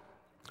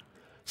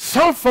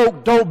 some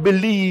folk don't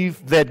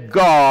believe that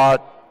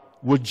God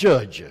will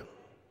judge you.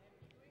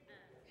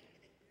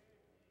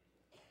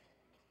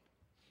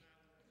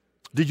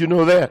 Did you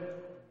know that?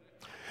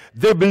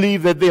 They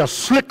believe that they are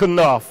slick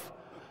enough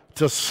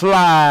to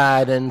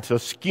slide and to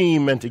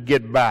scheme and to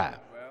get by.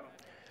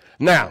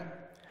 Now,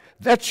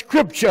 that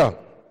scripture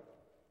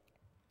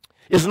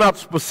is not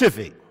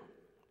specific.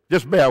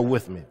 Just bear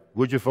with me,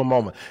 would you, for a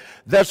moment.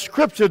 That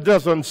scripture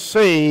doesn't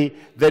say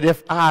that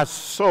if I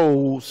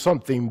sow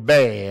something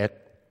bad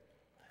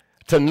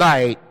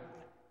tonight,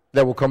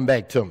 that will come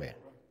back to me.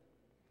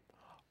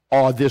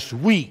 Or this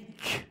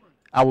week,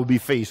 I will be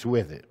faced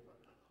with it.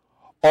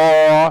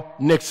 Or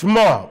next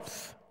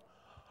month.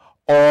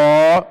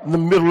 Or the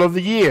middle of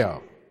the year.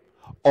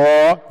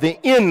 Or the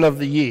end of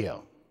the year.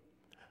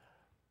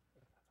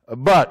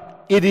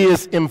 But it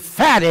is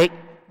emphatic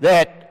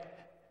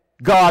that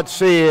God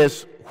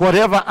says,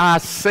 whatever I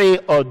say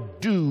or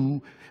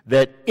do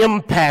that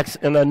impacts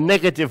in a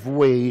negative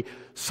way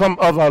some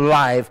other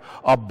life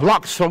or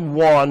blocks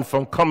someone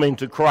from coming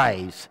to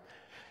Christ,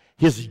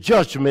 his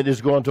judgment is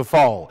going to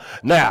fall.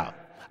 Now,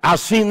 I've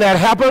seen that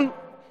happen.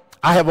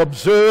 I have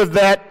observed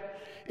that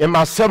in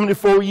my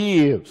 74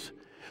 years.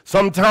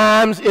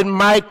 Sometimes it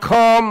might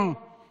come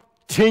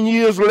 10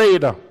 years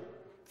later,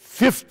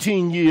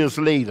 15 years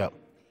later.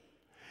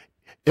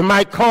 It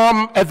might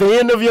come at the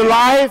end of your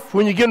life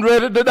when you're getting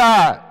ready to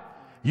die.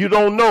 You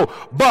don't know.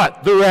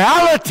 But the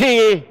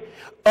reality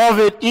of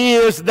it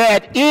is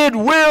that it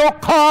will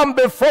come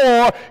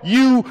before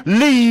you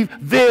leave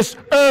this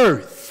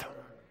earth.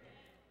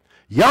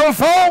 Young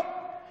folk,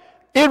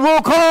 it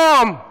will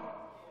come.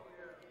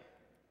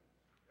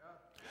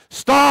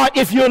 Start,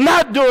 if you're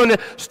not doing it,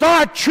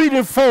 start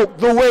treating folk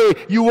the way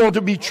you want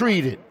to be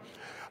treated.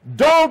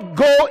 Don't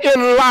go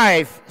in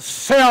life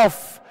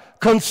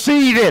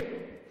self-conceited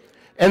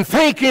and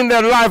thinking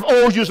that life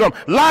owes you something.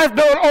 Life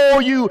don't owe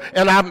you,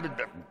 and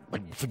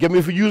forgive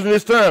me for using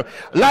this term,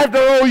 life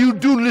don't owe you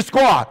doodly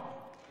squat.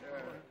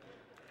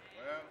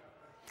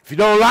 If you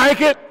don't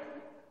like it,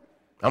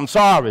 I'm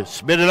sorry,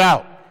 spit it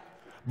out.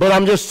 But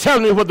I'm just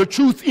telling you what the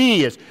truth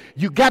is.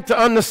 You got to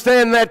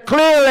understand that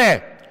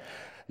clearly.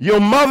 Your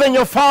mother and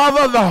your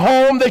father, the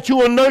home that you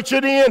were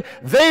nurtured in,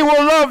 they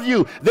will love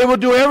you. They will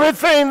do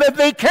everything that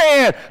they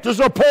can to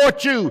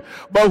support you.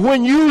 But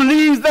when you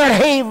leave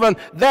that haven,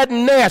 that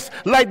nest,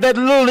 like that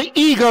little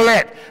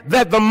eaglet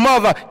that the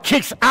mother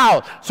kicks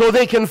out so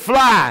they can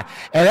fly,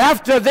 and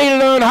after they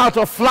learn how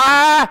to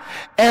fly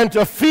and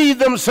to feed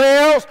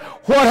themselves,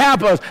 what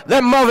happens?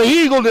 That mother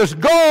eagle is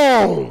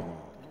gone.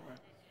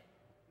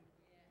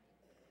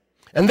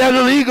 And that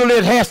little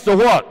eaglet has to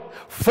what?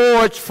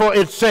 Forage for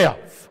itself.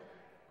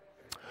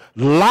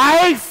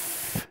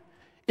 Life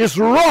is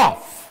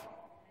rough,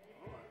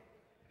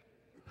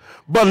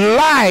 but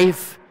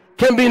life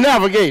can be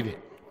navigated.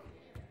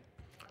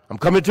 I'm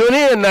coming to an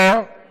end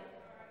now.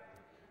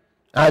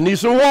 I need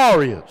some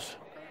warriors.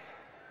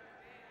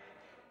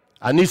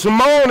 I need some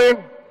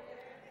moaning.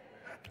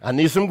 I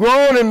need some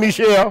groaning,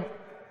 Michelle.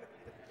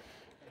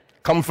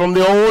 Come from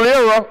the old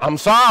era. I'm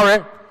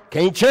sorry.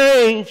 Can't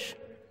change.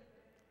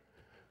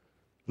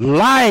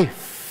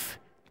 Life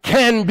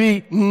can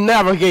be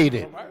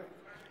navigated.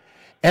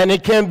 And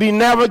it can be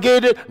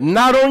navigated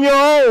not on your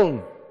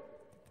own.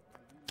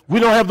 We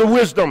don't have the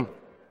wisdom.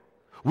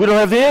 We don't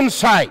have the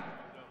insight.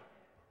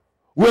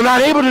 We're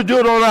not able to do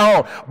it on our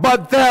own.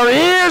 But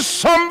there is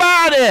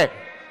somebody.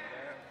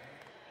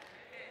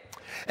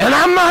 And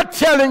I'm not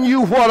telling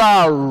you what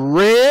I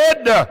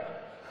read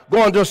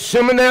going to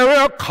seminary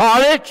or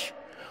college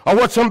or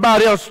what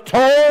somebody else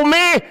told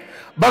me,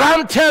 but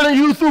I'm telling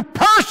you through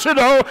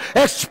personal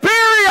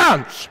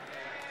experience.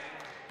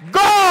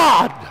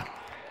 God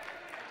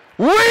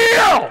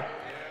will.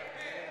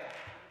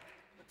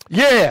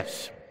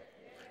 Yes.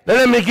 Now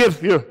let me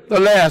give you the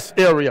last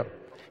area.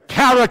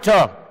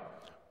 Character,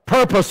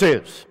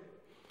 purposes.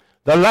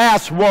 The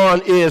last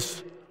one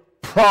is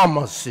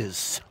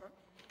promises.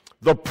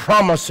 The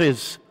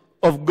promises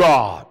of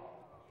God.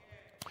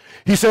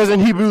 He says in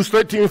Hebrews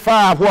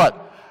 13:5,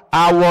 what?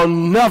 I will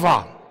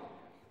never,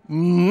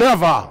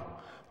 never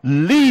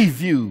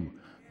leave you,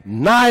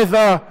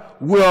 neither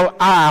will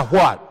I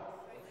what?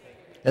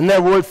 And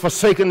that word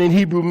forsaken in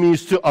Hebrew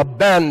means to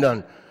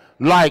abandon,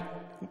 like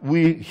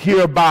we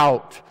hear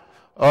about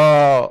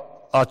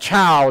a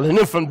child, an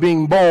infant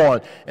being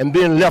born and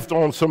being left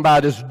on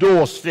somebody's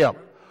doorstep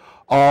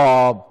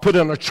or put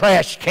in a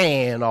trash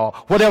can or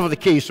whatever the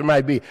case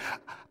might be.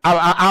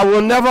 I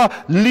will never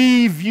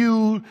leave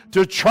you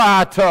to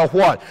try to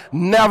what?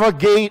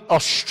 Navigate a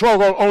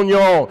struggle on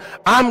your own.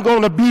 I'm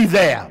going to be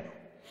there.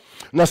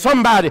 Now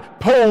somebody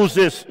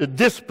poses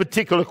this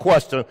particular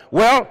question.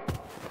 Well,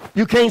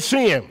 you can't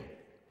see him.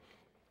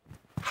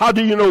 How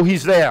do you know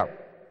he's there?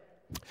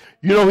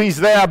 You know he's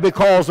there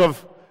because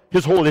of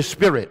his Holy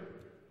Spirit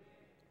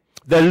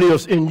that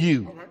lives in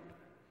you.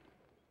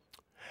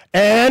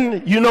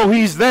 And you know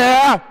he's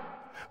there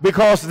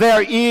because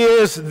there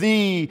is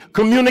the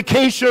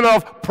communication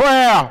of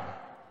prayer.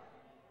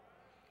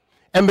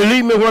 And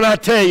believe me when I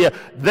tell you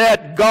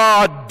that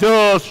God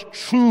does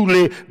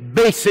truly,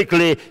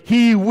 basically,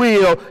 he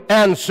will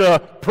answer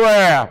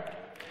prayer.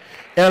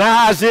 In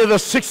Isaiah the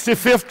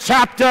 65th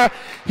chapter,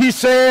 he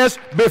says,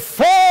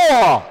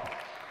 before,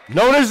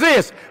 notice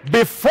this,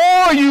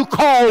 before you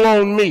call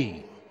on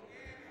me,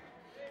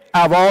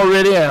 I've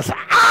already answered.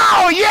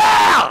 Oh,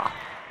 yeah!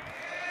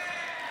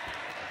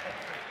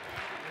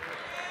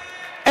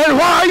 And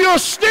while you're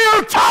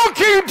still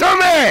talking to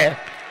me,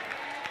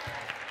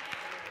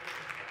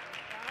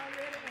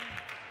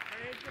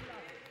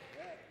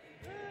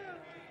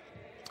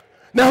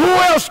 now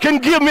who else can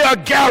give me a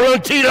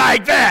guarantee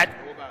like that?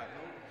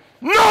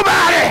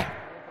 Nobody.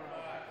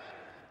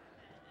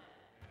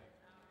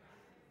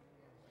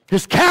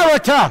 His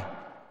character,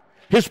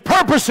 his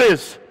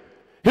purposes,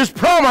 his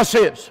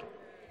promises.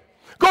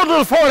 Go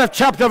to the 40th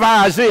chapter of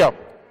Isaiah.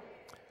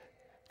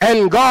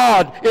 And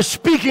God is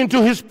speaking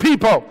to his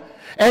people.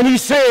 And he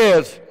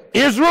says,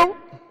 Israel,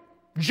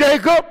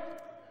 Jacob,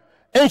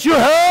 ain't you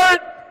heard?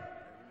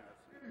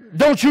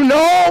 Don't you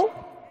know?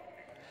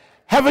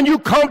 Haven't you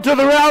come to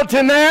the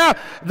reality now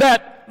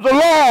that the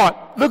Lord,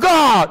 the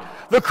God,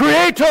 the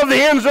creator of the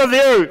ends of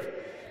the earth,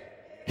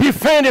 he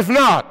fainteth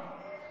not,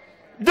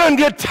 doesn't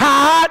get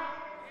tired,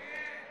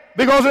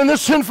 because in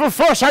this sinful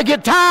flesh I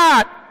get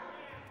tired.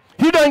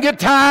 He doesn't get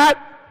tired.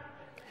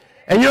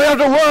 And you don't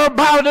have to worry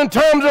about it in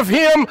terms of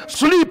him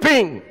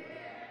sleeping.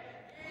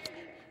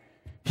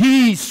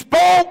 He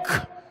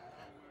spoke,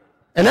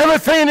 and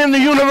everything in the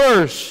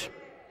universe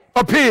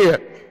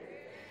appeared.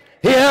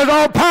 He has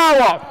all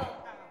power.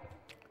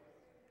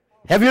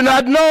 Have you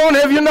not known,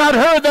 have you not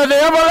heard that the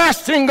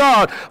everlasting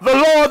God, the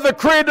Lord, the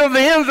creator of the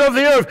ends of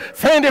the earth,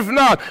 fainteth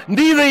not,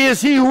 neither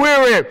is he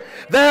weary.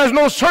 There is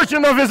no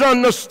searching of his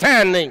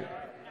understanding.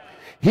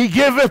 He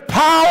giveth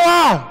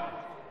power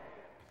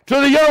to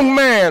the young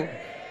man.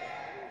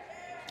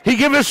 He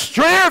giveth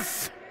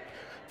strength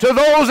to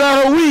those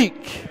that are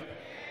weak.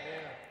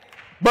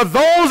 But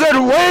those that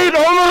wait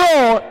on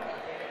the Lord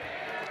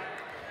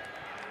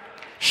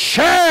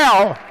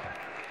shall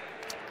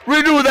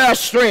renew their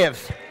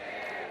strength.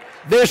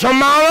 They shall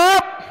mount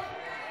up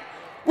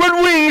with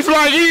wings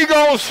like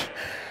eagles.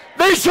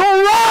 They shall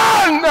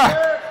run.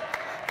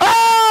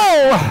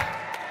 Oh,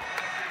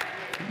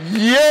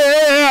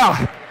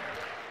 yeah.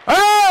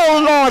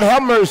 Oh, Lord,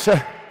 have mercy.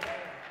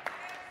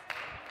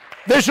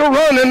 They shall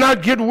run and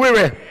not get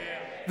weary.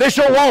 They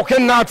shall walk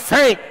and not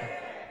faint.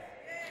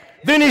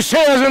 Then he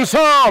says in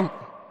Psalm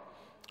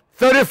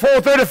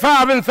 34,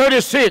 35, and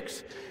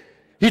 36,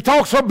 he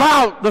talks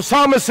about, the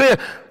psalmist said,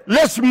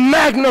 let's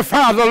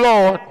magnify the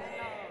Lord.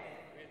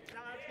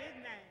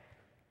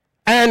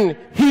 And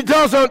he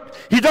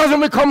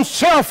doesn't become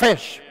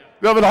selfish,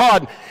 Reverend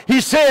Harden. He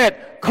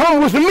said,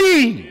 come with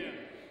me.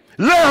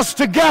 Let us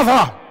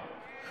together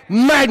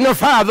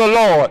magnify the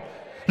Lord.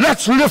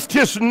 Let's lift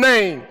his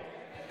name.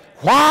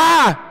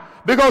 Why?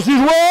 Because he's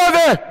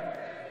worthy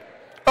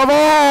of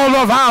all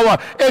of our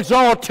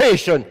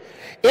exaltation.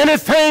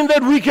 Anything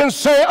that we can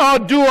say or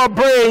do or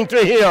bring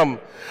to him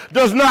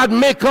does not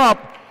make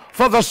up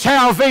for the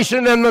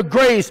salvation and the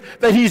grace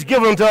that he's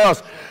given to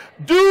us.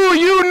 Do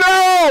you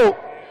know?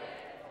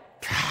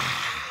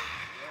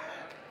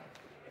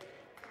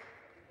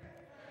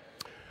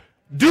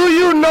 Do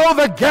you know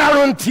the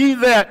guarantee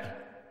that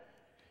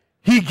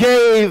he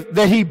gave,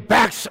 that he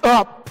backs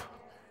up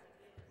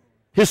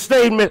his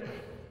statement?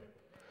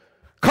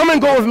 Come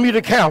and go with me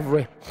to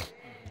Calvary.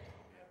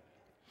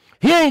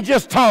 He ain't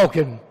just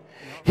talking.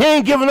 He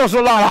ain't giving us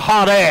a lot of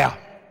hot air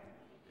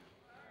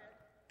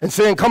and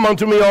saying, come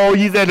unto me, all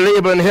ye that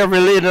labor and heavy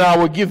laden, and I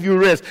will give you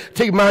rest.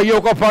 Take my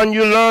yoke upon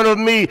you, learn of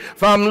me,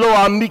 for I'm low,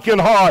 I'm meek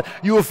and hard.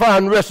 You will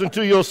find rest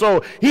unto your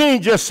soul. He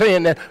ain't just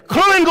saying that.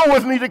 Come and go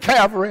with me to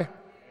Calvary.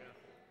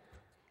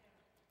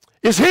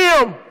 It's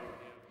him,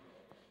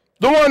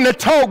 the one that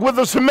talked with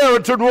the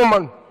Samaritan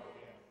woman,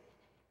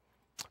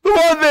 the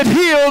one that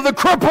healed the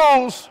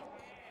cripples,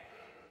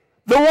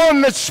 the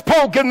one that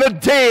spoke and the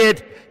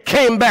dead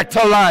came back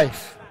to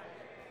life.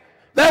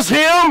 That's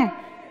him,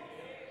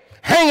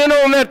 hanging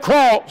on that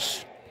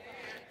cross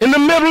in the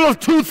middle of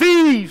two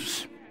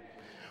thieves.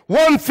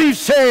 One thief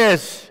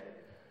says,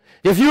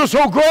 if you're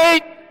so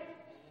great,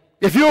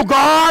 if you're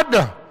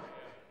God,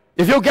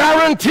 if your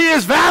guarantee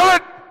is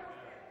valid,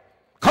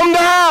 come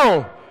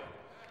down,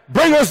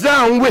 bring us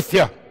down with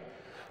you.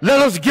 Let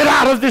us get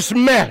out of this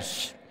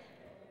mess.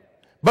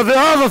 But the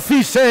other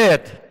thief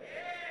said,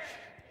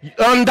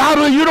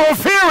 undoubtedly you don't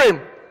fear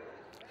him.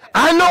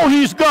 I know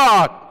he's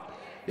God.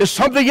 There's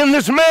something in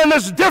this man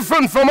that's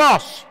different from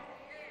us.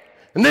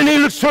 And then he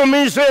looks to me and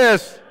he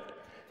says,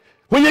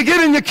 when you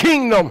get in your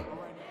kingdom,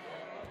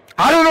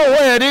 I don't know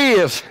where it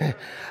is.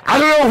 I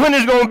don't know when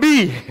it's going to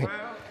be.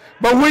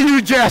 But will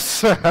you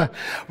just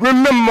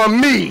remember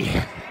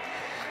me?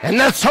 And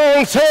that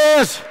song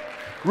says,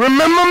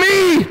 remember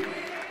me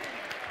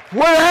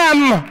when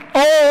I'm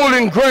old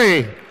and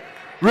gray.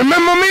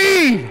 Remember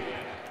me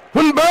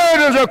when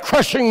burdens are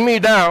crushing me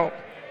down.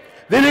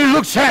 Then he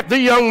looks at the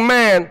young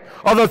man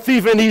or the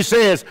thief and he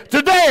says,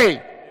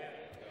 today,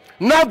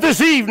 not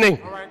this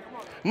evening,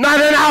 not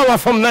an hour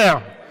from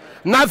now,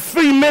 not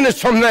 3 minutes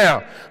from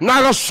now,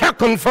 not a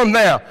second from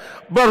now,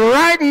 but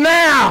right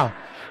now,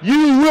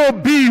 you will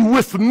be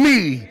with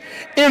me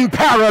in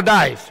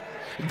paradise.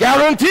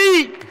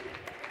 Guaranteed.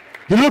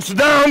 He looks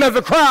down at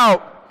the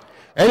crowd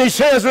and he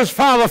says, his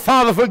Father,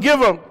 Father, forgive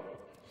them.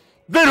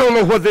 They don't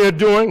know what they're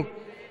doing.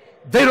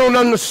 They don't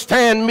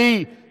understand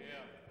me.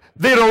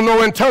 They don't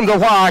know in terms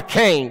of why I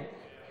came.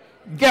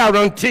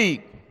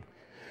 Guaranteed.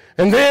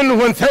 And then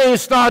when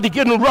things started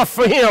getting rough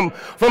for him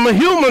from a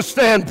human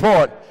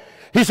standpoint,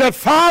 he said,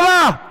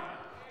 Father,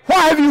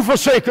 why have you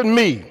forsaken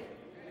me?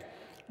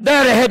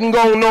 Daddy hadn't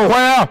gone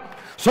nowhere.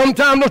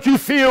 Sometimes don't you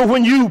feel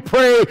when you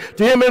pray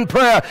to him in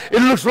prayer,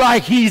 it looks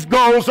like he's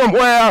gone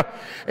somewhere,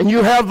 and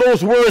you have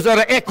those words that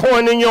are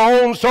echoing in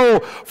your own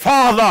soul,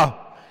 Father,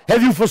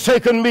 have you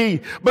forsaken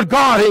me? But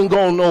God ain't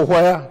gone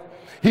nowhere.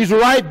 He's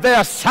right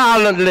there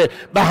silently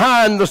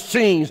behind the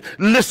scenes,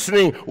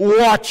 listening,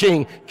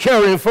 watching,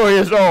 caring for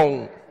his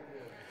own.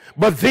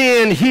 But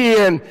then he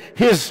and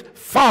his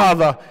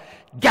father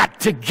got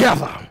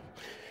together.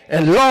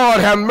 And Lord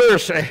have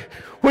mercy,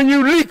 when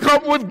you link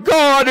up with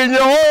God in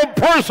your own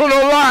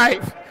personal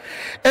life,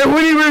 and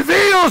when he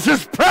reveals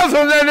his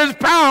presence and his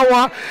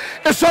power,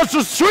 it's such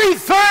a sweet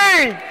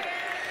thing.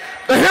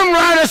 The hymn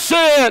writer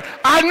said,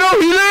 I know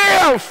he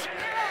lives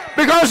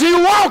because he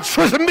walks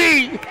with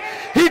me.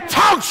 He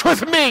talks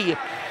with me.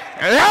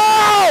 And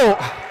oh,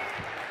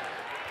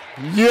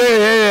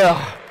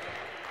 yeah.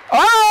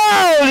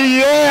 Oh,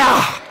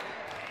 yeah.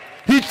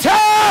 He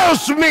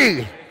tells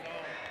me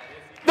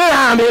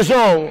that I'm his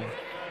own.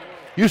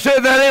 You said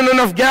that ain't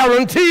enough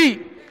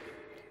guarantee.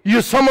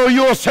 Some of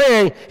you are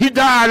saying he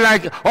died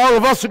like all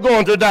of us are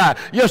going to die.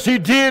 Yes, he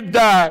did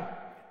die.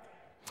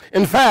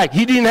 In fact,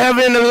 he didn't have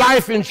any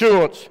life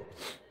insurance.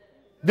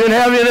 Didn't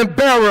have any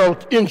burial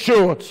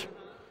insurance.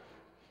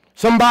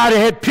 Somebody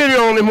had pity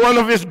on him, one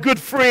of his good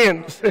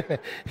friends.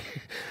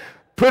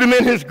 Put him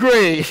in his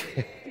grave.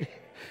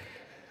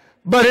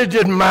 But it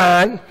didn't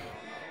mind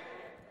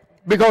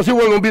because he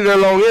wasn't going to be there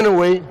long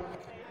anyway.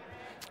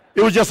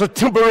 It was just a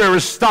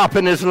temporary stop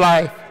in his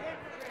life.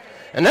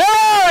 And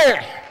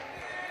hey!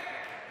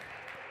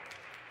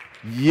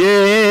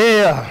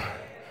 Yeah.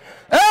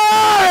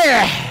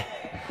 Hey!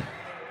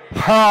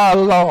 Oh,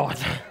 Lord.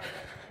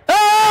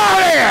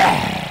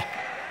 Hey!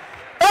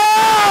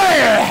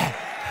 Hey!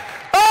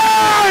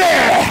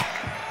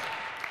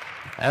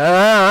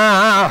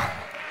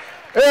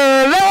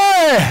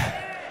 Early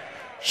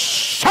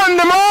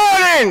Sunday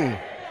morning,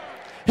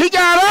 he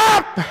got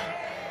up,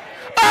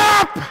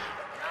 up,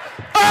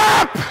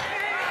 up,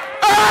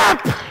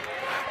 up,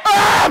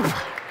 up.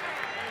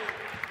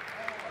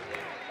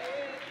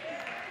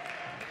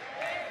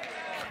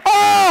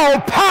 All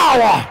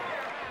power,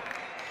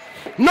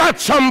 not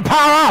some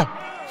power,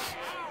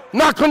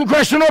 not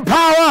congressional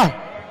power,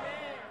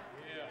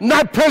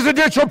 not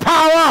presidential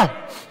power,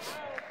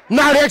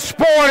 not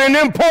export and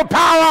import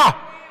power,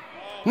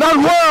 not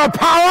world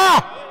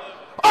power,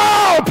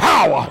 all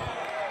power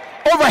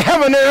over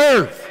heaven and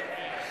earth.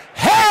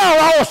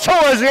 Hell also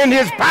is in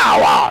his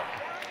power.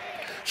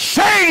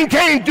 Satan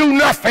can't do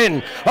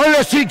nothing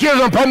unless he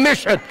gives him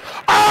permission.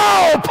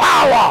 All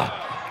power.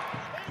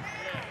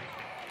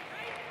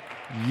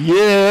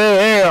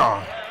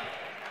 Yeah.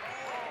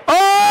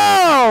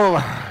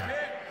 Oh.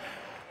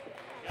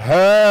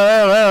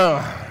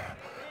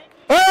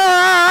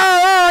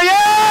 Oh,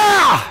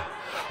 yeah.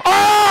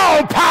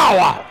 All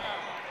power.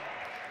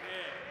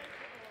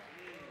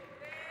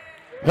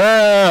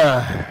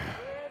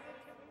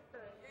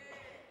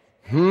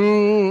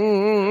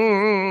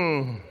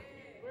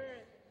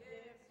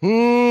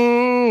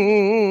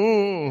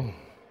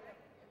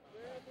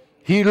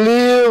 He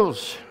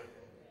lives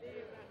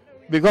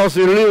because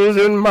he lives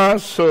in my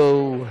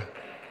soul.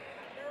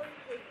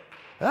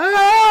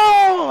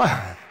 Oh,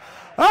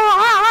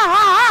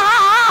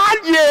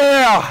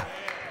 yeah.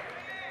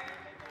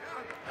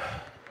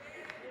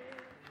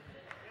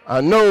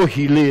 I know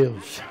he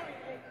lives.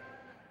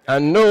 I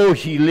know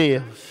he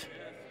lives.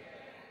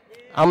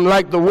 I'm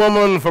like the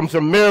woman from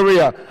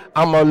Samaria.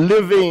 I'm a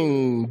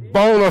living,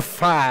 bona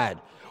fide,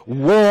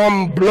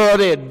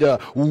 warm-blooded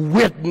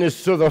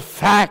witness to the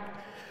fact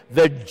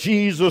that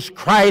Jesus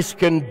Christ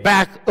can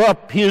back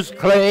up his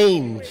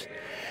claims.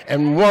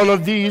 And one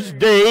of these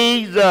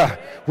days,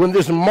 when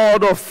this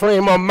mortal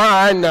frame of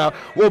mine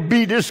will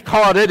be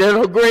discarded in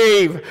a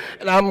grave,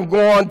 and I'm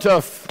going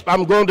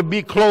to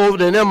be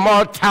clothed in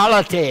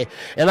immortality,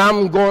 and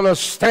I'm going to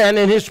stand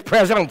in his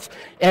presence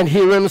and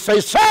hear him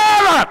say,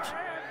 "Servant!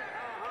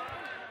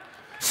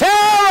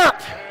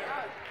 Servant!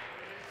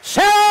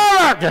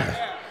 Servant!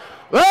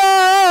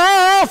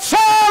 Oh,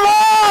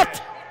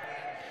 servant!"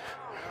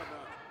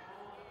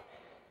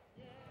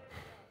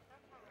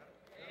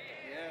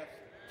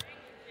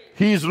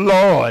 He's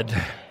Lord.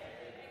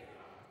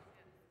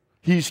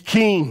 He's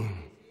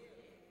King.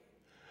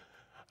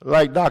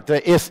 Like Dr.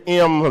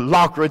 S.M.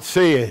 Lockridge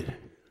said,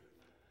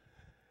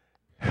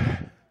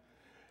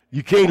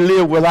 you can't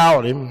live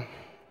without him,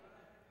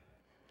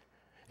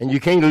 and you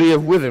can't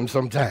live with him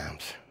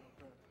sometimes.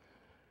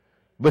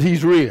 But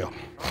he's real.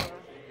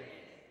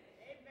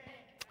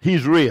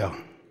 He's real.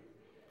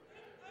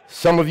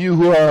 Some of you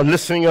who are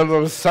listening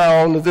under the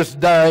sound of this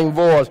dying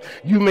voice,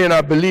 you may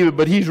not believe it,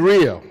 but he's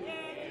real.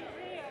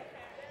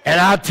 And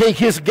I'll take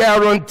his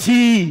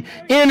guarantee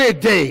any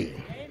day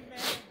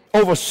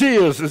over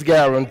Sears'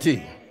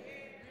 guarantee.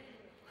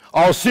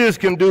 All Sears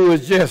can do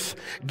is just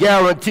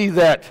guarantee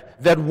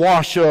that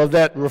washer or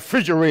that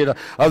refrigerator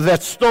or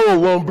that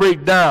stove won't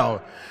break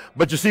down.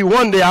 But you see,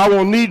 one day I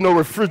won't need no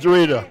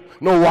refrigerator,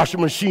 no washing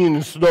machine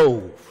and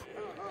stove.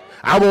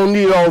 I won't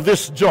need all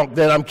this junk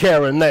that I'm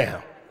carrying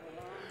now.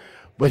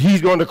 But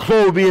he's going to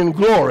clothe me in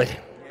glory.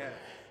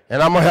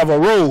 And I'm going to have a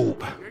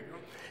robe.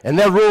 And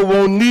that robe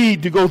won't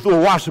need to go through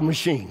a washing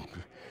machine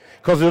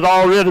because it's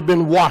already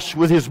been washed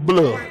with his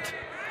blood.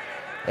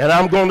 And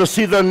I'm going to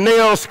see the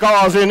nail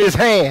scars in his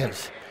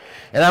hands.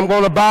 And I'm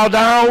going to bow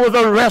down with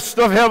the rest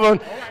of heaven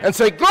and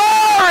say,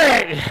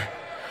 "Glory!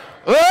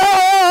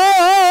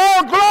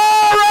 Oh,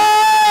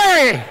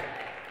 glory!"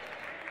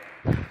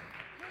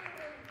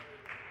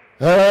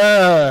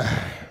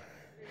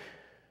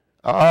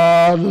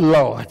 Oh,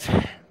 Lord.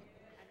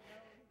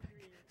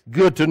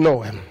 Good to know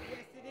him.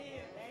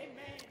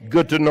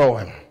 Good to know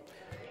him.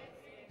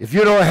 If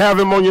you don't have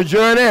him on your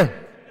journey,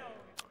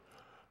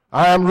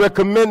 I am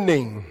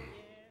recommending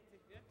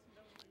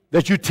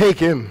that you take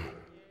him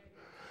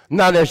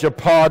not as your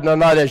partner,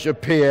 not as your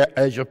pal,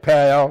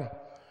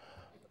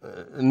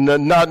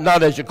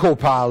 not as your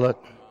co-pilot,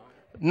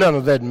 none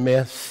of that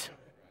mess,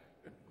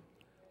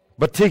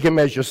 but take him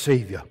as your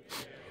Savior.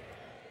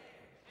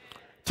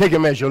 Take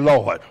him as your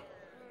Lord.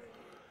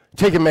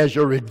 Take him as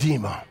your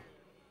Redeemer.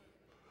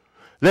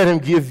 Let him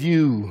give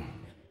you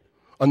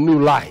a new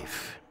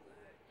life.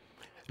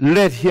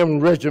 Let him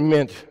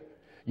regiment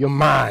your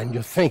mind,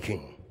 your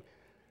thinking.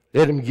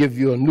 Let him give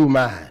you a new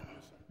mind.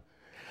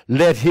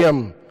 Let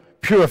him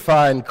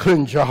purify and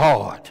cleanse your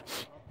heart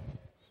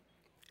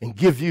and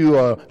give you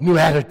a new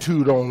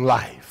attitude on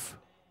life.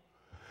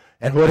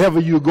 And whatever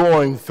you're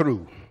going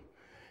through,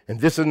 and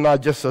this is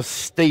not just a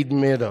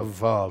statement of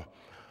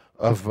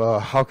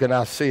how can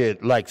I say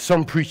it, like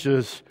some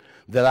preachers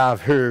that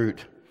I've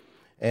heard,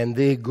 and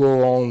they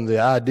go on the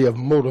idea of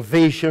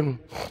motivation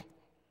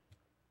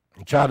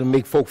and try to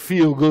make folk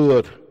feel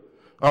good.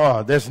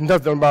 There's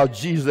nothing about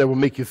Jesus that will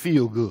make you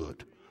feel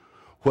good.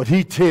 What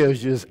he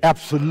tells you is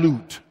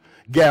absolute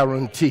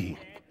guarantee.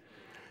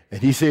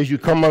 And he says, "You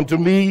come unto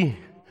me,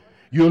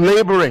 you're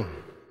laboring.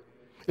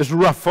 It's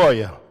rough for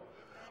you,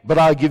 but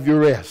I'll give you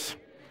rest."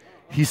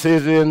 He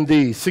says in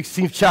the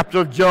 16th chapter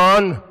of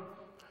John,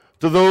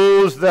 to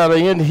those that are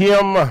in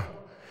him,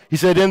 he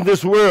said, "In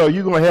this world,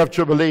 you're going to have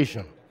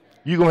tribulation.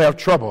 You're going to have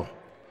trouble.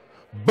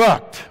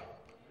 But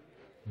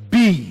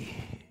be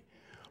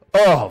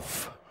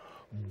of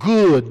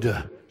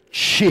good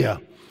cheer."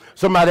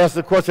 Somebody asked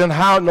the question,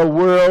 how in the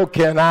world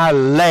can I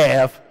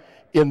laugh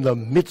in the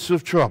midst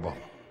of trouble?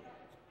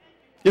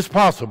 It's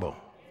possible.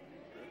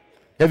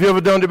 Have you ever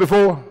done it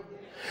before?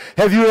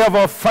 Have you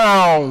ever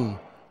found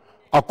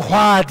a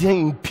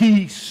quieting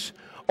peace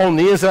on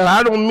the inside.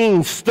 I don't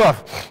mean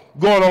stuff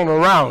going on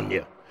around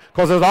you,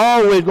 because there's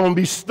always going to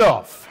be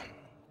stuff.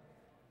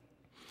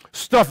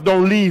 Stuff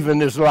don't leave in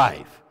this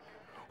life.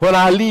 When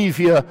I leave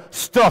here,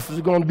 stuff is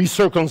going to be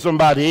circling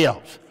somebody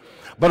else.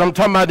 But I'm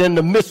talking about in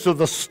the midst of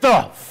the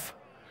stuff,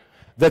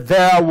 that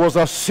there was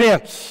a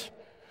sense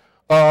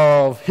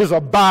of his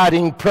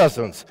abiding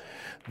presence.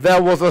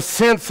 There was a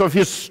sense of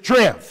his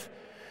strength.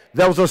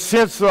 There was a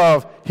sense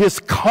of his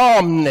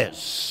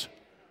calmness,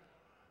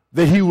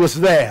 that he was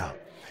there.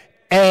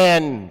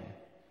 And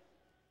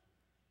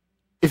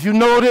if you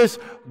notice,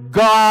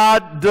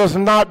 God does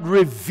not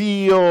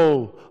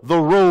reveal the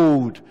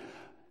road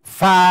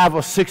 5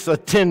 or 6 or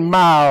 10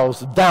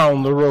 miles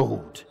down the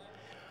road.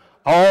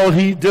 All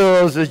he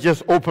does is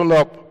just open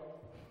up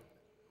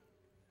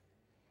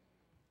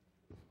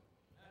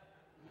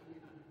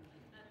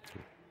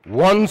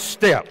one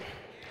step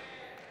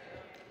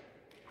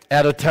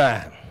at a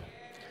time.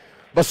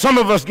 But some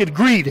of us get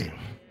greedy,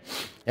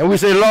 and we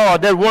say,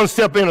 Lord, that one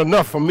step ain't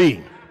enough for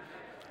me.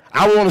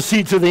 I want to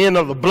see to the end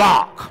of the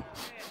block.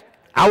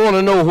 I want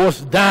to know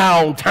what's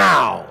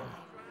downtown.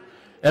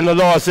 And the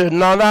Lord said,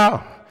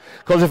 no,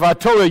 because if I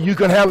told you, you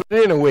can handle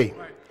it anyway.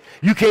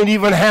 You can't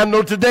even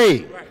handle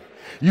today.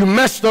 You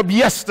messed up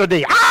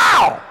yesterday.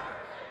 Ow!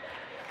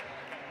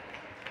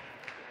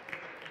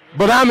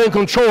 But I'm in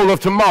control of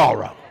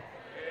tomorrow.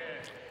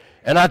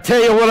 And I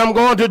tell you what I'm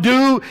going to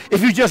do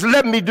if you just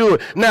let me do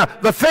it. Now,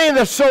 the thing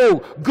that's so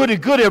goody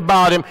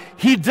about him,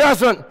 he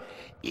doesn't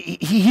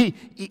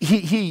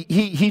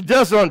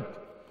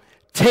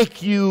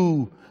take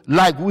you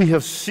like we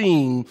have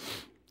seen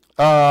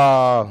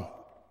how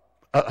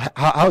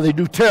they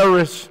do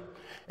terrorists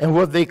and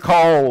what they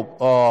call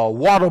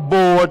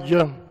waterboard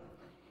you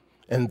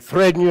and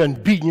threaten you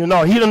and beating you.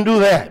 No, he doesn't do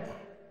that.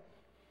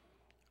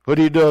 What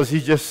he does, he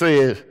just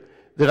says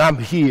that I'm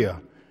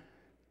here.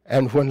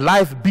 And when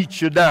life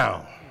beats you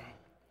down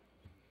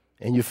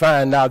and you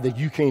find out that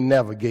you can't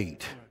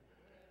navigate,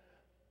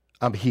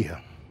 I'm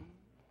here.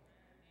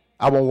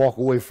 I won't walk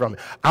away from it.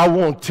 I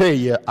won't tell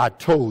you I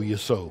told you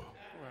so.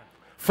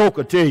 Folk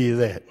will tell you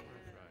that.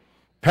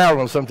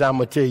 Parents sometimes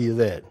will tell you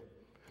that.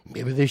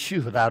 Maybe they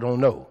should, I don't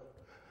know.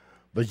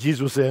 But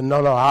Jesus said,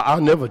 no,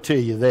 I'll never tell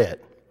you that.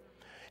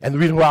 And the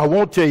reason why I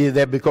won't tell you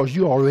that, because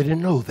you already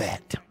know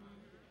that.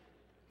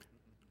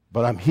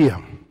 But I'm here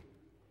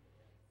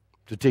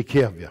to take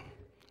care of you.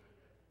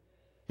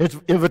 It's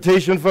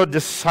invitation for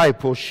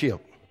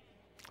discipleship.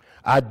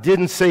 I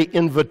didn't say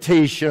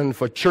invitation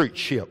for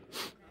churchship.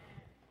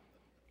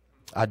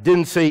 I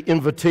didn't say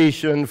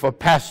invitation for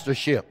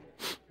pastorship.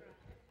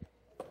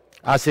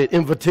 I said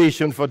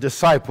invitation for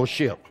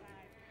discipleship.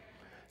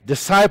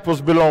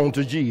 Disciples belong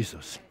to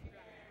Jesus.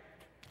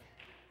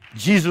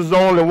 Jesus is the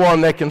only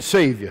one that can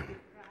save you.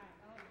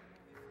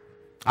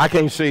 I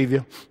can't save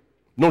you.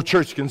 No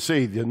church can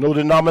save you. No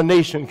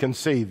denomination can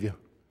save you.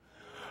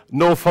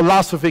 No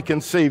philosophy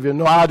can save you.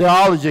 No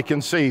ideology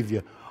can save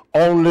you.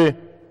 Only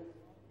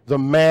the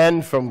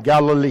man from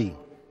Galilee.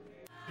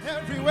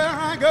 Everywhere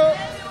I go,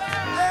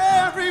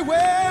 everywhere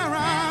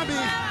I be,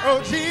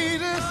 oh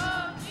Jesus,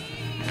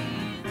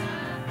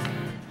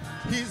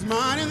 he's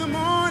mine in the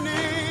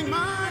morning,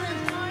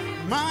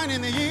 mine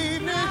in the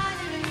evening,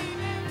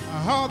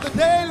 all the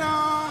day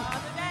long,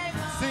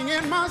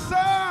 singing my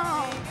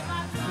song.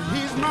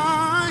 He's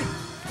mine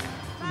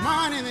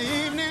in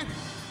the evening,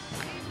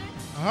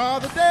 all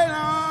the day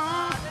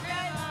long,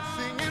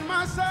 singing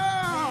my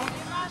song.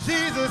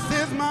 Jesus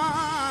is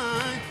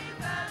mine.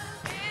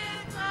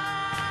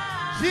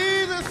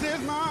 Jesus is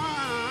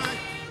mine.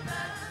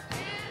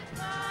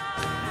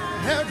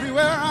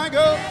 Everywhere I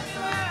go,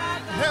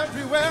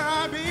 everywhere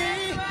I be,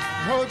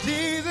 oh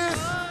Jesus.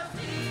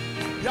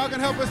 Y'all can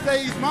help us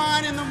say he's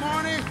mine in the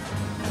morning,